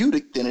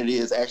therapeutic than it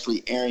is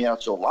actually airing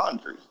out your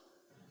laundry.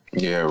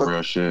 Yeah,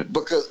 real shit.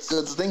 Because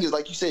the thing is,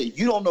 like you said,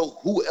 you don't know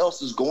who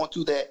else is going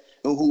through that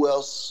and who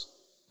else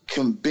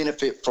can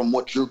benefit from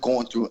what you're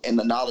going through and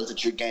the knowledge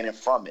that you're gaining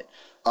from it.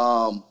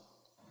 Kind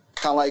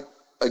of like,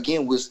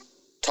 again, was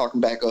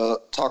talking back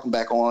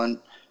on,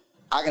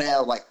 I can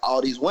have like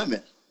all these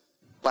women,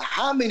 but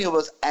how many of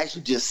us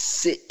actually just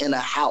sit in a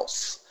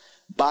house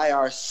by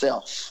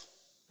ourselves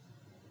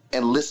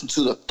and listen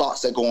to the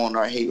thoughts that go on in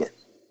our head?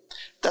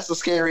 That's a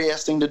scary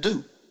ass thing to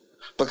do.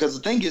 Because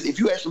the thing is, if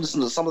you actually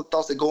listen to some of the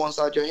thoughts that go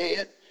inside your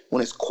head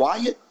when it's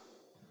quiet,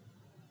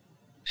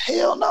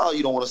 hell no,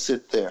 you don't want to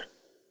sit there.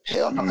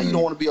 Hell no, you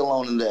don't want to be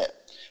alone in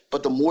that.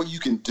 But the more you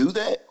can do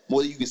that,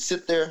 more you can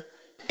sit there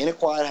in a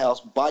quiet house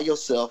by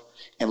yourself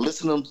and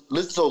listen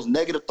to those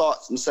negative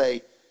thoughts and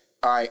say,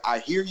 all right, I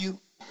hear you,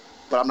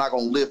 but I'm not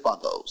going to live by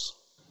those.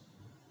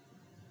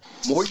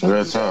 More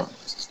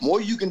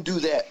you can do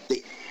that,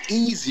 the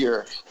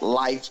easier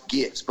life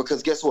gets.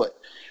 Because guess what?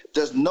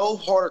 There's no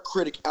harder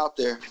critic out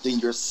there than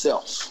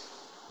yourself.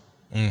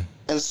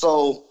 And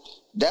so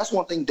that's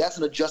one thing, that's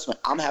an adjustment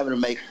I'm having to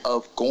make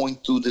of going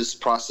through this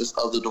process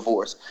of the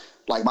divorce.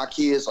 Like my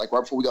kids, like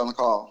right before we got on the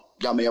call,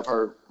 y'all may have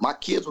heard, my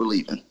kids were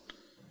leaving.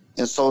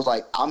 And so it's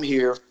like, I'm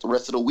here the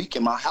rest of the week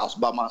in my house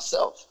by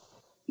myself.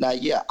 Now,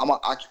 yeah, I'm going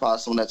to occupy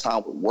some of that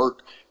time with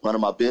work,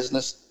 running my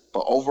business.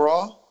 But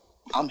overall,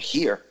 I'm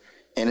here.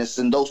 And it's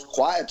in those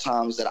quiet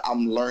times that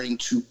I'm learning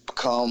to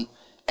become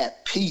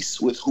at peace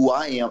with who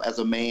I am as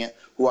a man,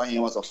 who I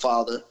am as a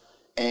father,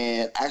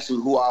 and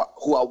actually who I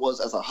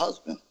was as a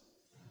husband.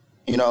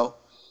 You know,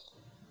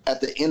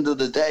 at the end of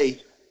the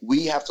day,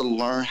 we have to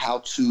learn how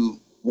to,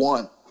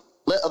 one,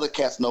 let other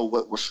cats know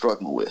what we're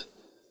struggling with.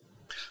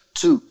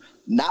 Two,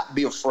 not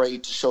be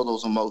afraid to show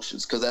those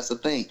emotions, because that's the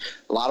thing.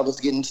 A lot of us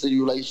get into these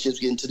relationships,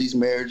 get into these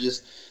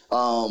marriages,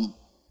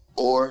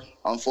 or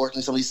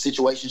unfortunately some of these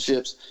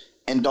situationships,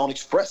 and don't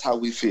express how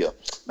we feel.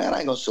 Man, I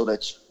ain't gonna show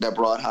that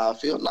broad how I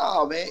feel.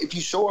 Nah, man, if you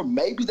show her,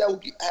 maybe that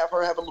will have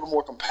her have a little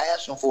more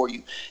compassion for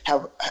you.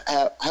 Help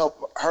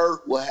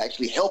her will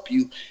actually help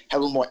you have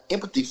a little more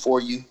empathy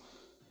for you,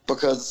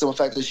 because the simple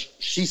fact is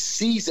she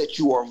sees that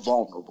you are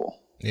vulnerable.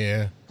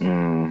 Yeah.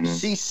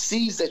 She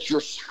sees that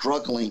you're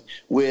struggling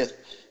with,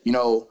 you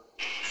know,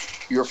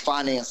 your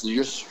finances.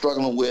 You're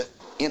struggling with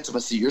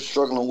intimacy. You're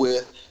struggling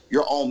with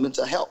your own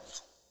mental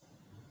health.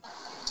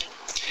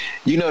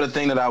 You know, the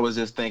thing that I was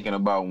just thinking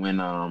about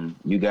when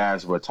you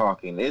guys were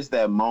talking is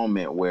that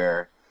moment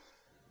where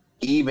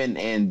even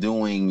in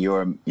doing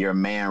your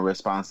man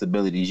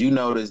responsibilities, you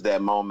notice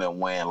that moment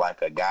when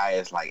like a guy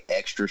is like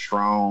extra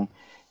strong,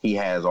 he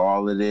has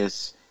all of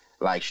this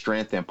like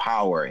strength and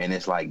power, and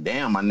it's like,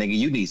 damn, my nigga,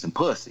 you need some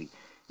pussy.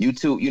 You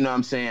too, you know what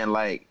I'm saying?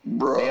 Like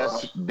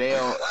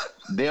they'll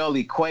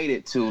equate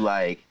it to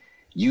like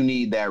you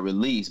need that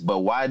release, but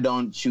why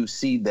don't you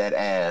see that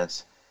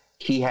as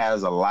he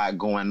has a lot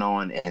going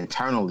on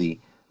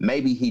internally?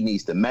 Maybe he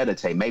needs to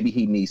meditate. Maybe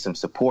he needs some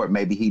support.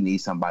 Maybe he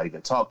needs somebody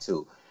to talk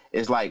to.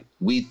 It's like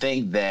we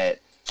think that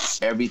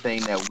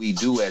everything that we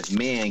do as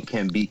men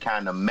can be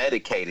kind of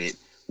medicated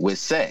with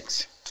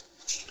sex.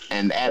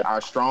 And at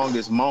our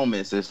strongest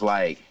moments, it's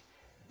like,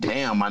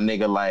 damn, my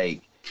nigga,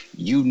 like,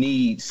 you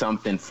need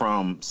something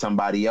from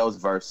somebody else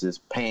versus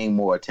paying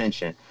more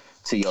attention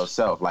to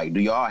yourself. Like, do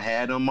y'all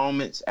have them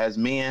moments as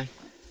men?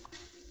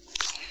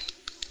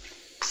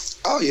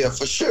 Oh, yeah,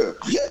 for sure.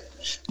 Yeah.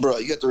 Bro,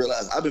 you have to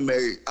realize, I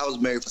was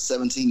married for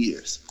 17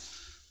 years.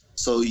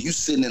 So you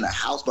sitting in a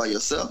house by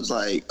yourself, it's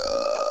like,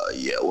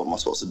 yeah, what am I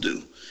supposed to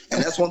do?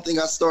 And that's one thing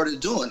I started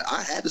doing.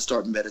 I had to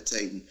start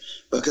meditating,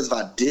 because if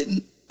I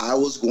didn't, I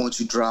was going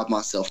to drive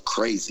myself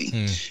crazy.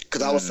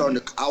 Because I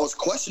was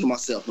questioning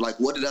myself, like,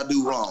 what did I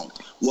do wrong?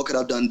 What could I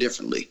have done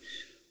differently?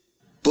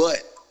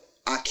 But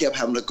I kept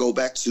having to go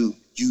back to,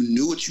 you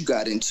knew what you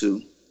got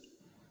into.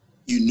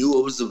 You knew what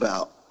it was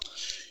about.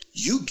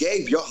 You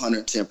gave your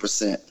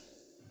 110%.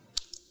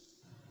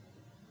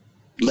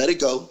 Let it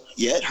go.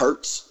 Yeah, it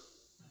hurts,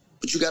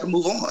 but you got to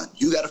move on.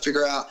 You got to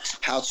figure out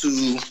how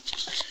to.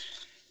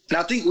 And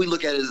I think we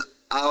look at it as,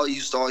 I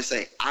used to always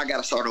say, I got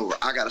to start over.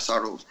 I got to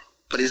start over.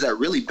 But is that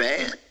really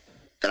bad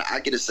that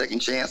I get a second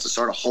chance to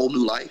start a whole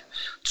new life,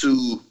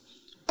 to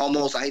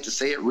almost, I hate to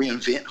say it,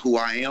 reinvent who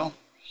I am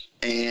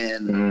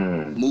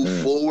and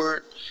move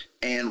forward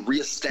and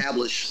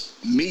reestablish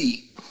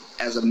me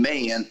as a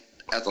man,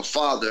 as a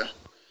father,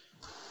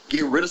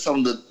 get rid of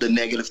some of the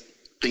negative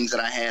things that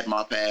I had in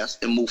my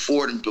past and move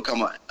forward and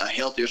become a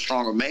healthier,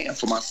 stronger man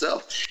for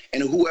myself.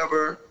 And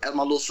whoever, as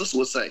my little sister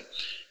would say,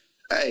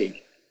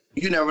 hey,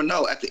 you never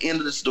know. At the end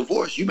of this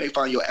divorce, you may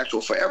find your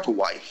actual forever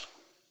wife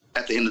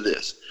at the end of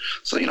this.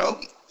 So, you know,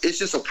 it's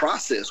just a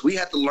process. We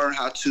have to learn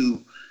how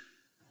to,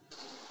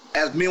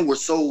 as men, we're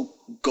so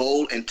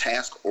goal and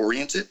task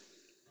oriented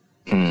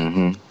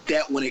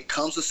that when it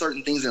comes to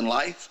certain things in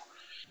life,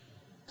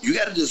 you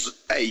got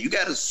to you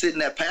got to sit in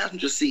that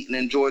passenger seat and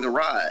enjoy the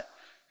ride.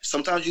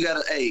 Sometimes you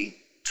got to,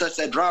 touch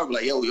that driver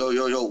like,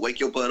 yo, wake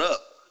your butt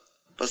up.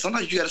 But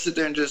sometimes you got to sit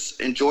there and just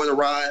enjoy the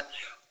ride,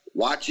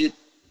 watch it,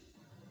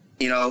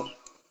 you know,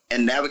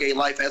 and navigate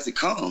life as it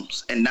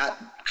comes and not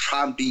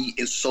try and be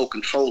in sole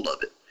control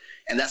of it.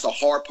 And that's a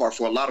hard part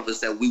for a lot of us,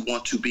 that we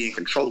want to be in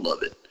control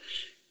of it.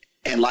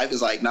 And life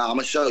is like, nah, I'm going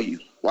to show you.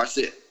 Watch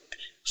it.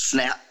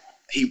 Snap.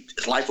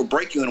 Life will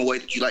break you in a way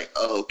that you're like,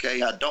 oh,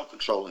 okay, I don't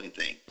control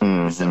anything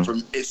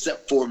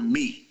except for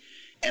me.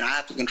 And I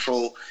have to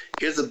control.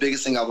 Here's the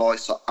biggest thing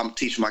I'm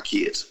teaching my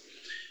kids.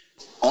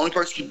 Only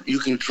person you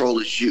can control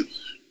is you.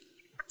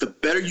 The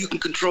better you can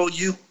control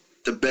you,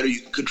 the better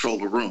you can control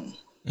the room.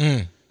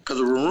 Because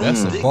a room,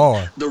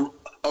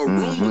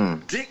 room will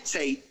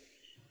dictate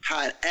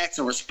how it acts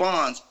and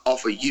responds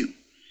off of you.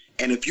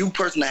 And if you're a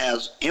person that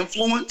has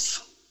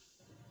influence,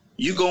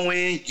 you go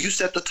in, you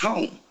set the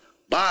tone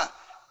by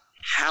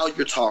how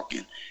you're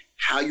talking,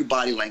 how your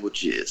body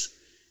language is.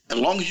 As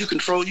long as you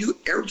control you,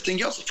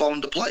 everything else will fall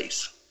into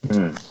place.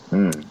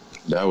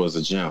 That was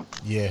a gem.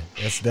 Yeah,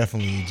 that's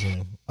definitely a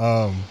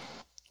gem.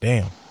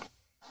 Damn.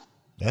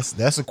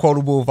 That's a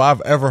quotable if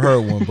I've ever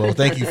heard one, bro.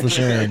 Thank you for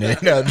sharing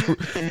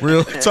that.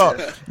 Real talk.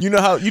 You know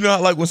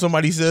how like when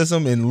somebody says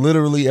something and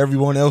literally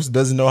everyone else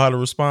doesn't know how to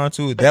respond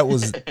to it? That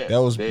was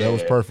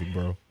perfect,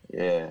 bro.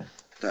 Yeah.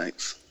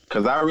 Thanks.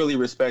 Because I really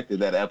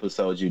respected that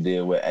episode you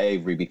did with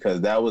Avery,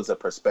 because that was a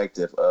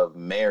perspective of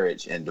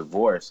marriage and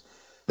divorce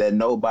that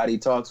nobody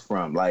talks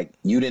from. Like,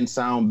 you didn't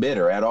sound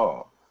bitter at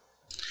all.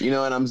 You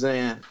know what I'm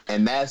saying?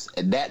 And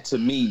that to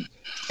me,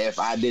 if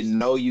I didn't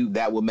know you,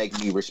 that would make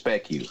me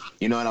respect you.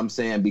 You know what I'm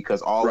saying?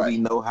 Because all we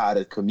know how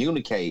to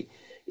communicate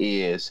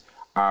is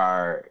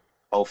our,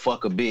 oh,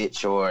 fuck a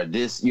bitch, or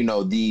this, you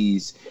know,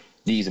 these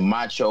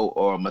macho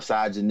or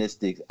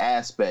misogynistic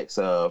aspects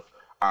of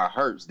our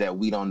hurts that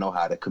we don't know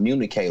how to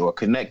communicate or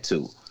connect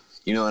to.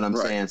 You know what I'm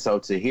saying? So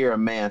to hear a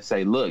man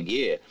say, look,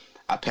 yeah,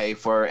 I paid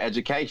for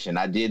education,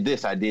 I did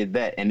this, I did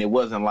that. And it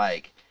wasn't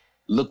like,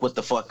 look what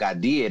the fuck I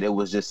did. It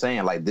was just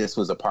saying, like, this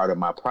was a part of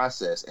my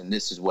process and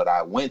this is what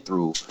I went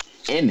through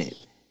in it.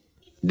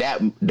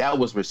 That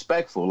was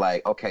respectful.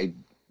 Like, okay,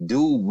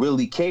 dude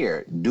really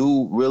cared.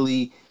 Dude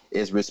really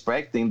is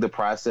respecting the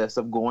process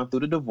of going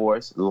through the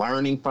divorce,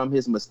 learning from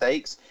his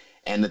mistakes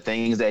and the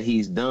things that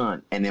he's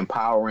done, and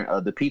empowering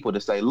other people to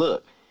say,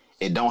 look,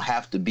 it don't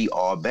have to be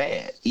all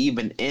bad.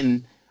 Even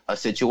in a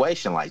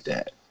situation like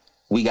that,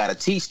 we got to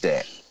teach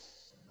that.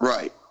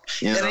 Right.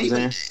 You know what I'm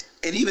saying?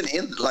 And even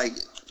in, like,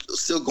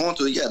 still going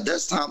through it, yeah,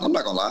 there's times, I'm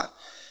not gonna lie,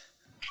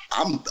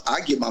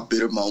 I get my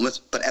bitter moments,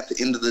 but at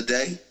the end of the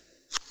day,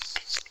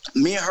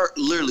 me and her,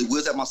 literally, we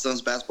was at my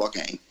son's basketball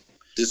game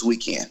this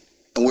weekend,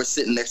 and we're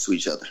sitting next to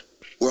each other.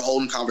 We're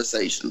holding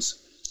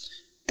conversations.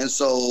 And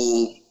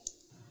so,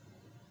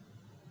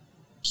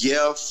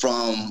 yeah,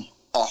 from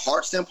a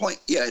heart standpoint,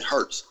 yeah, it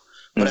hurts.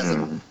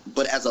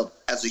 But as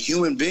a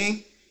human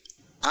being,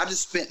 I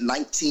just spent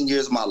 19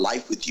 years of my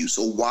life with you,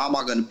 so why am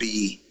I gonna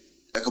be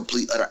a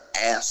complete utter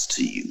ass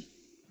to you?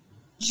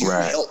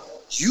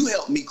 You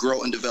helped me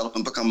grow and develop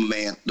and become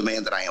the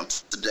man that I am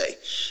today.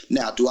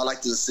 Now, do I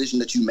like the decision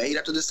that you made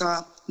after this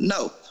time?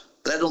 No,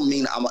 but that don't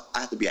mean I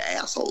have to be an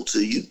asshole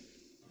to you.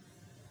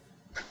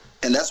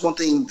 And that's one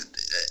thing,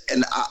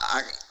 and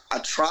I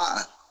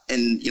try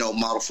and, you know,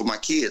 model for my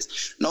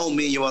kids. No,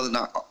 me and your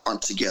mother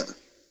aren't together.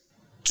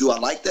 Do I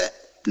like that?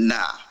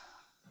 Nah,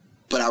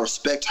 but I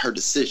respect her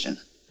decision.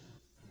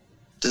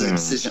 Does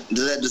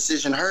that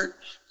decision hurt?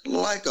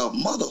 Like a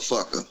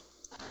motherfucker.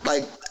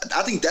 Like,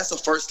 I think that's the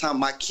first time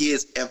my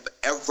kids have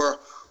ever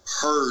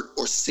heard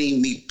or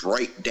seen me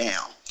break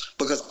down,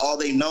 because all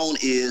they known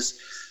is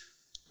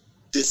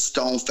this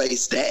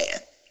stone-faced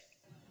dad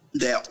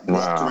that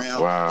walked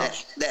around,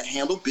 that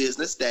handled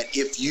business, that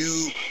if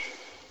you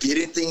did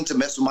anything to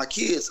mess with my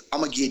kids, I'm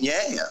going to get in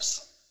your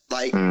ass.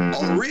 Like,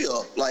 on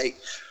real. Like,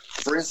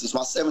 for instance,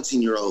 my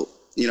 17-year-old,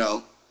 you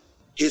know,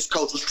 his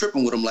coach was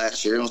tripping with him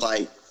last year. It was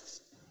like,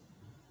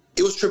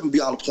 it was tripping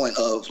beyond the point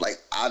of, like,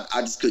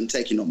 I just couldn't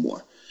take it no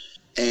more.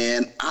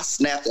 And I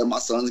snapped at my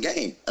son's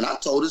game. And I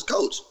told his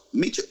coach,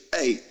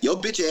 hey, your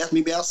bitch ass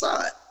meet me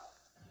outside.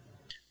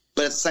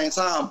 But at the same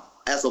time,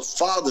 as a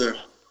father,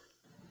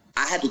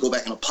 I had to go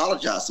back and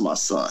apologize to my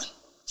son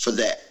for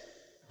that.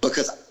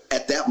 Because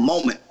at that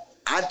moment,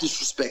 I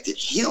disrespected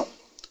him.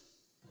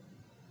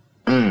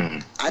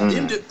 I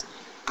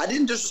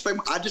didn't disrespect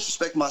him. I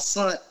disrespected my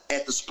son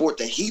at the sport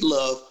that he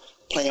loved,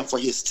 playing for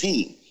his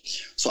team.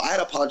 So I had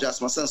to apologize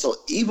to my son. So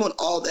even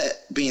all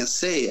that being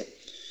said,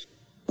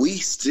 we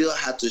still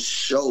have to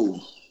show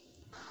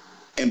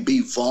and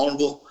be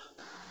vulnerable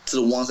to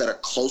the ones that are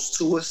close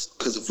to us,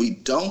 because if we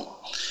don't,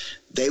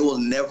 they will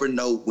never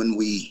know when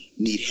we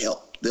need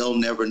help. They'll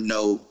never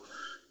know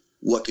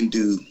what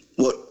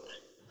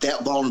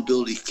that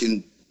vulnerability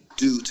can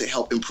do to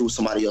help improve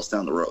somebody else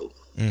down the road.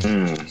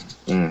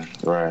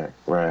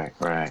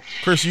 Right.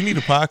 Chris, you need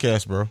a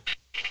podcast, bro.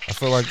 I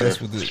feel like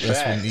that's what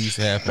needs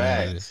to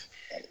happen.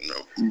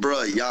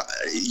 Bro, y'all,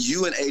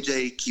 you and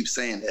AJ keep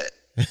saying that.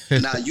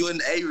 Now you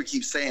and Avery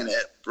keep saying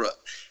that, bro.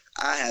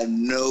 I have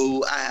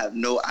no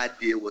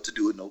idea what to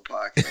do with no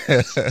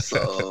podcast.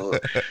 So,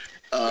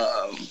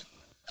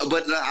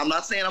 but I'm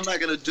not saying I'm not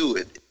gonna do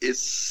it.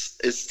 It's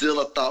still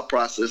a thought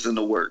process in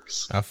the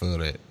works. I feel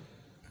that.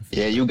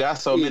 Yeah, you got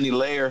so many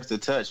layers to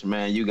touch,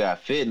 man. You got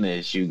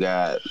fitness, you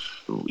got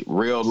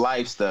real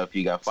life stuff,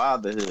 you got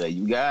fatherhood,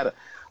 you got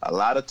a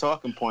lot of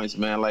talking points,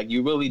 man. Like,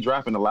 you really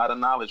dropping a lot of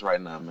knowledge right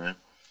now, man.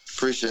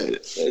 Appreciate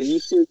it. Hey, you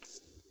should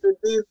did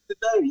it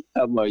today.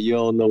 I'm like, you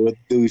don't know what to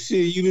do.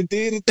 Shit, you done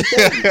did it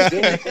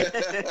today.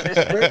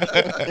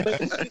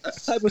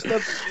 Type of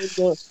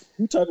stuff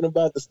you talking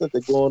about, the stuff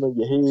that's going on in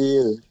your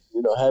head,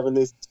 and, having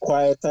this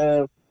quiet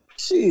time.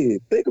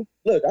 Shit,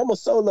 look, I'm a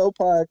solo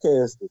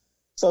podcaster.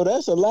 So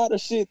that's a lot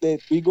of shit that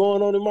be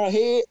going on in my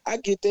head. I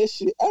get that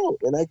shit out,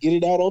 and I get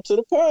it out onto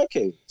the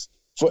podcast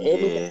for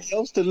everybody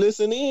else to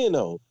listen in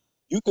on.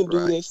 You can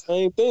do that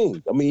same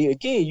thing. I mean,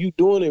 again, you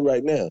doing it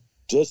right now.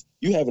 Just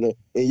you having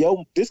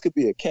this could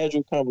be a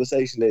casual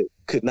conversation that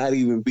could not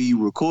even be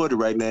recorded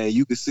right now.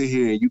 You could sit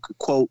here and you could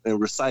quote and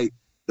recite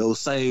those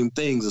same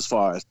things as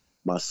far as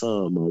my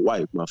son, my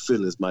wife, my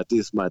feelings, my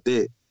this, my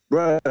that.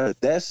 Bruh,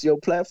 that's your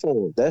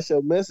platform. That's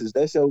your message.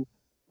 That's your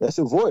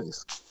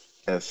voice.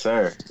 Yes,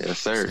 sir. Yes,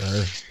 sir.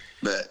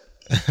 But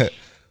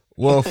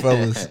well,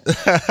 fellas,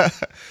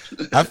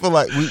 I feel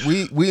like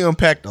we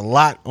unpacked a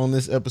lot on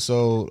this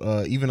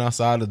episode, even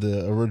outside of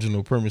the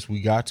original premise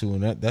we got to,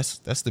 and that's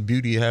the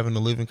beauty of having a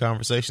living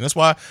conversation. That's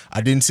why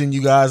I didn't send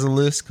you guys a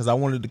list, because I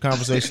wanted the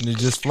conversation to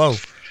just flow,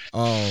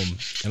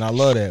 and I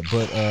love that.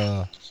 But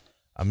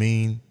I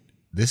mean,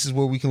 this is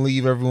where we can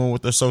leave everyone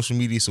with their social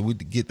media, so we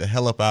can get the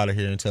hell up out of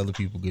here and tell the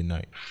people good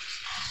night.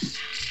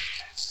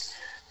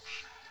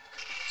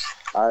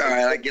 All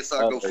right, I guess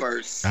I'll go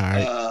first. All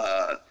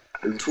right.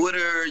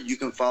 Twitter, you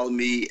can follow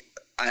me.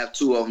 I have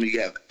two of them. You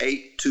have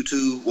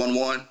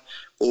 82211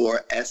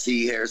 or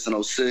SE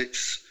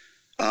Harrison06.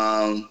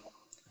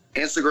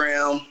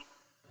 Instagram,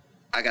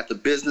 I got the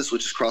business,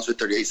 which is CrossFit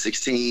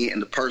 3816, and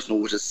the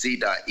personal, which is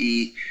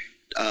C.E.Harrison.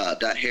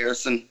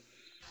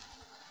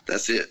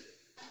 That's it.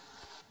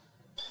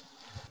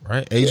 All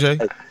right,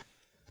 AJ?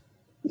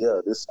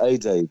 Yeah, this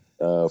AJ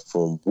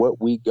from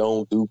What We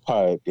Gon' Do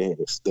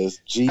podcast.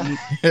 That's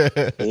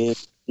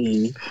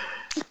GNE.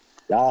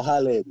 Y'all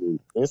holler at me.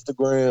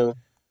 Instagram,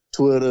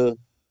 Twitter,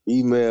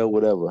 email,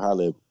 whatever.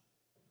 Holler at me.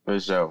 For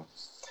sure.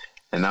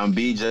 And I'm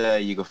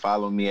BJ. You can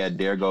follow me at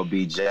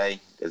DergoBJ.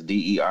 That's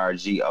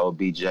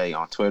DergoBJ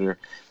on Twitter.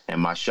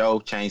 And my show,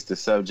 Change the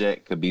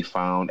Subject, could be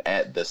found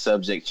at The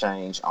Subject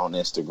Change on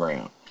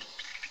Instagram.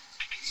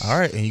 All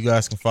right, and you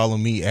guys can follow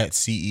me at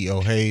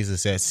CEO Hayes.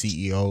 It's at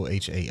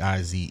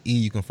CEOHAIZE.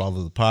 You can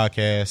follow the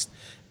podcast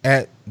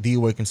at The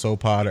Awakened Soul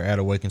Pod or at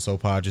Awakened Soul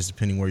Pod, just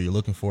depending where you're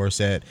looking for us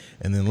at.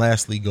 And then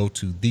lastly, go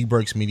to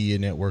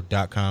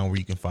TheBreaksMediaNetwork.com, where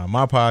you can find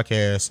my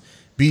podcast,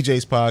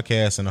 BJ's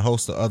podcast, and a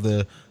host of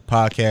other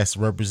podcasts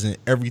that represent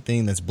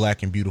everything that's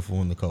black and beautiful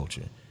in the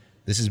culture.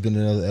 This has been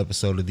another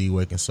episode of The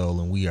Awakened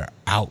Soul, and we are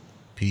out.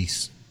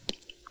 Peace.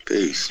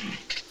 Peace.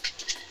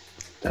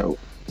 Dope.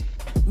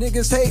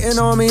 Niggas hating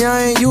on me,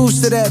 I ain't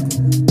used to that.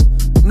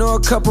 Know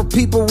a couple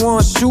people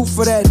want to shoot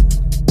for that.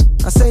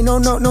 I say no,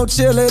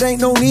 chill, it ain't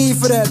no need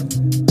for that.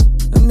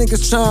 Them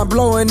niggas tryna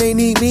blow and they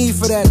need me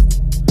for that.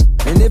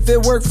 And if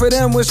it work for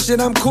them, well shit,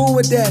 I'm cool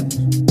with that.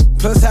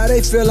 Plus how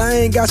they feel, I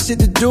ain't got shit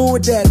to do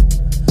with that.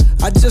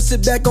 I just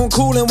sit back on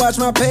cool and watch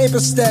my paper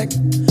stack.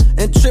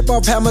 And trip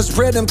off how much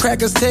bread them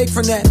crackers take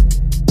from that.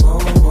 Whoa,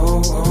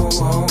 whoa, whoa,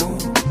 whoa.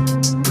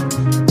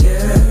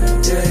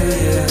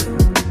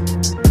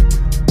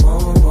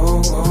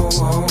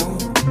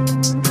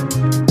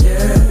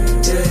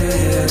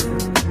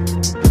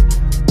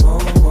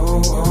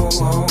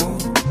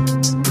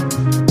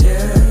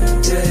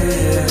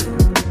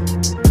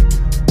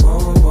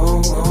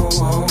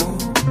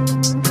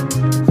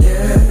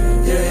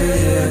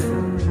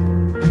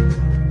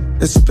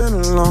 It's been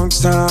a long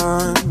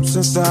time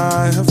since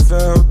I have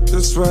felt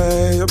this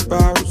way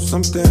about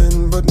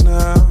something, but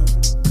now,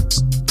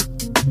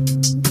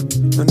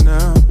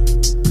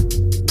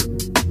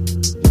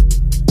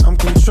 I'm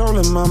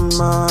controlling my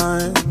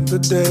mind. The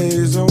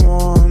days are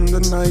warm,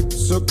 the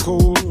nights are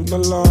cool, the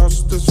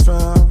lost is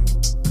found.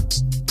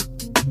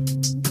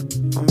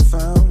 I'm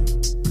found.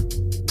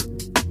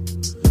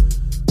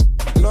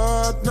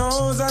 Lord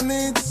knows I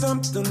need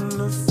something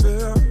to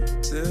fill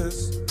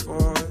this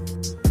void.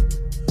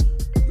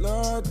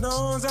 Lord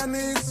knows I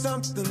need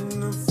something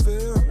to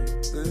fill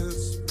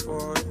this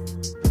void.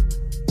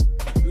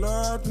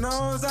 Lord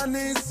knows I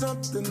need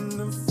something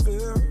to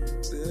fill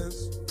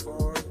this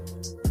void.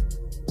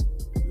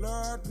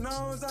 Lord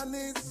knows I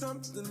need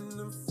something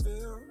to fill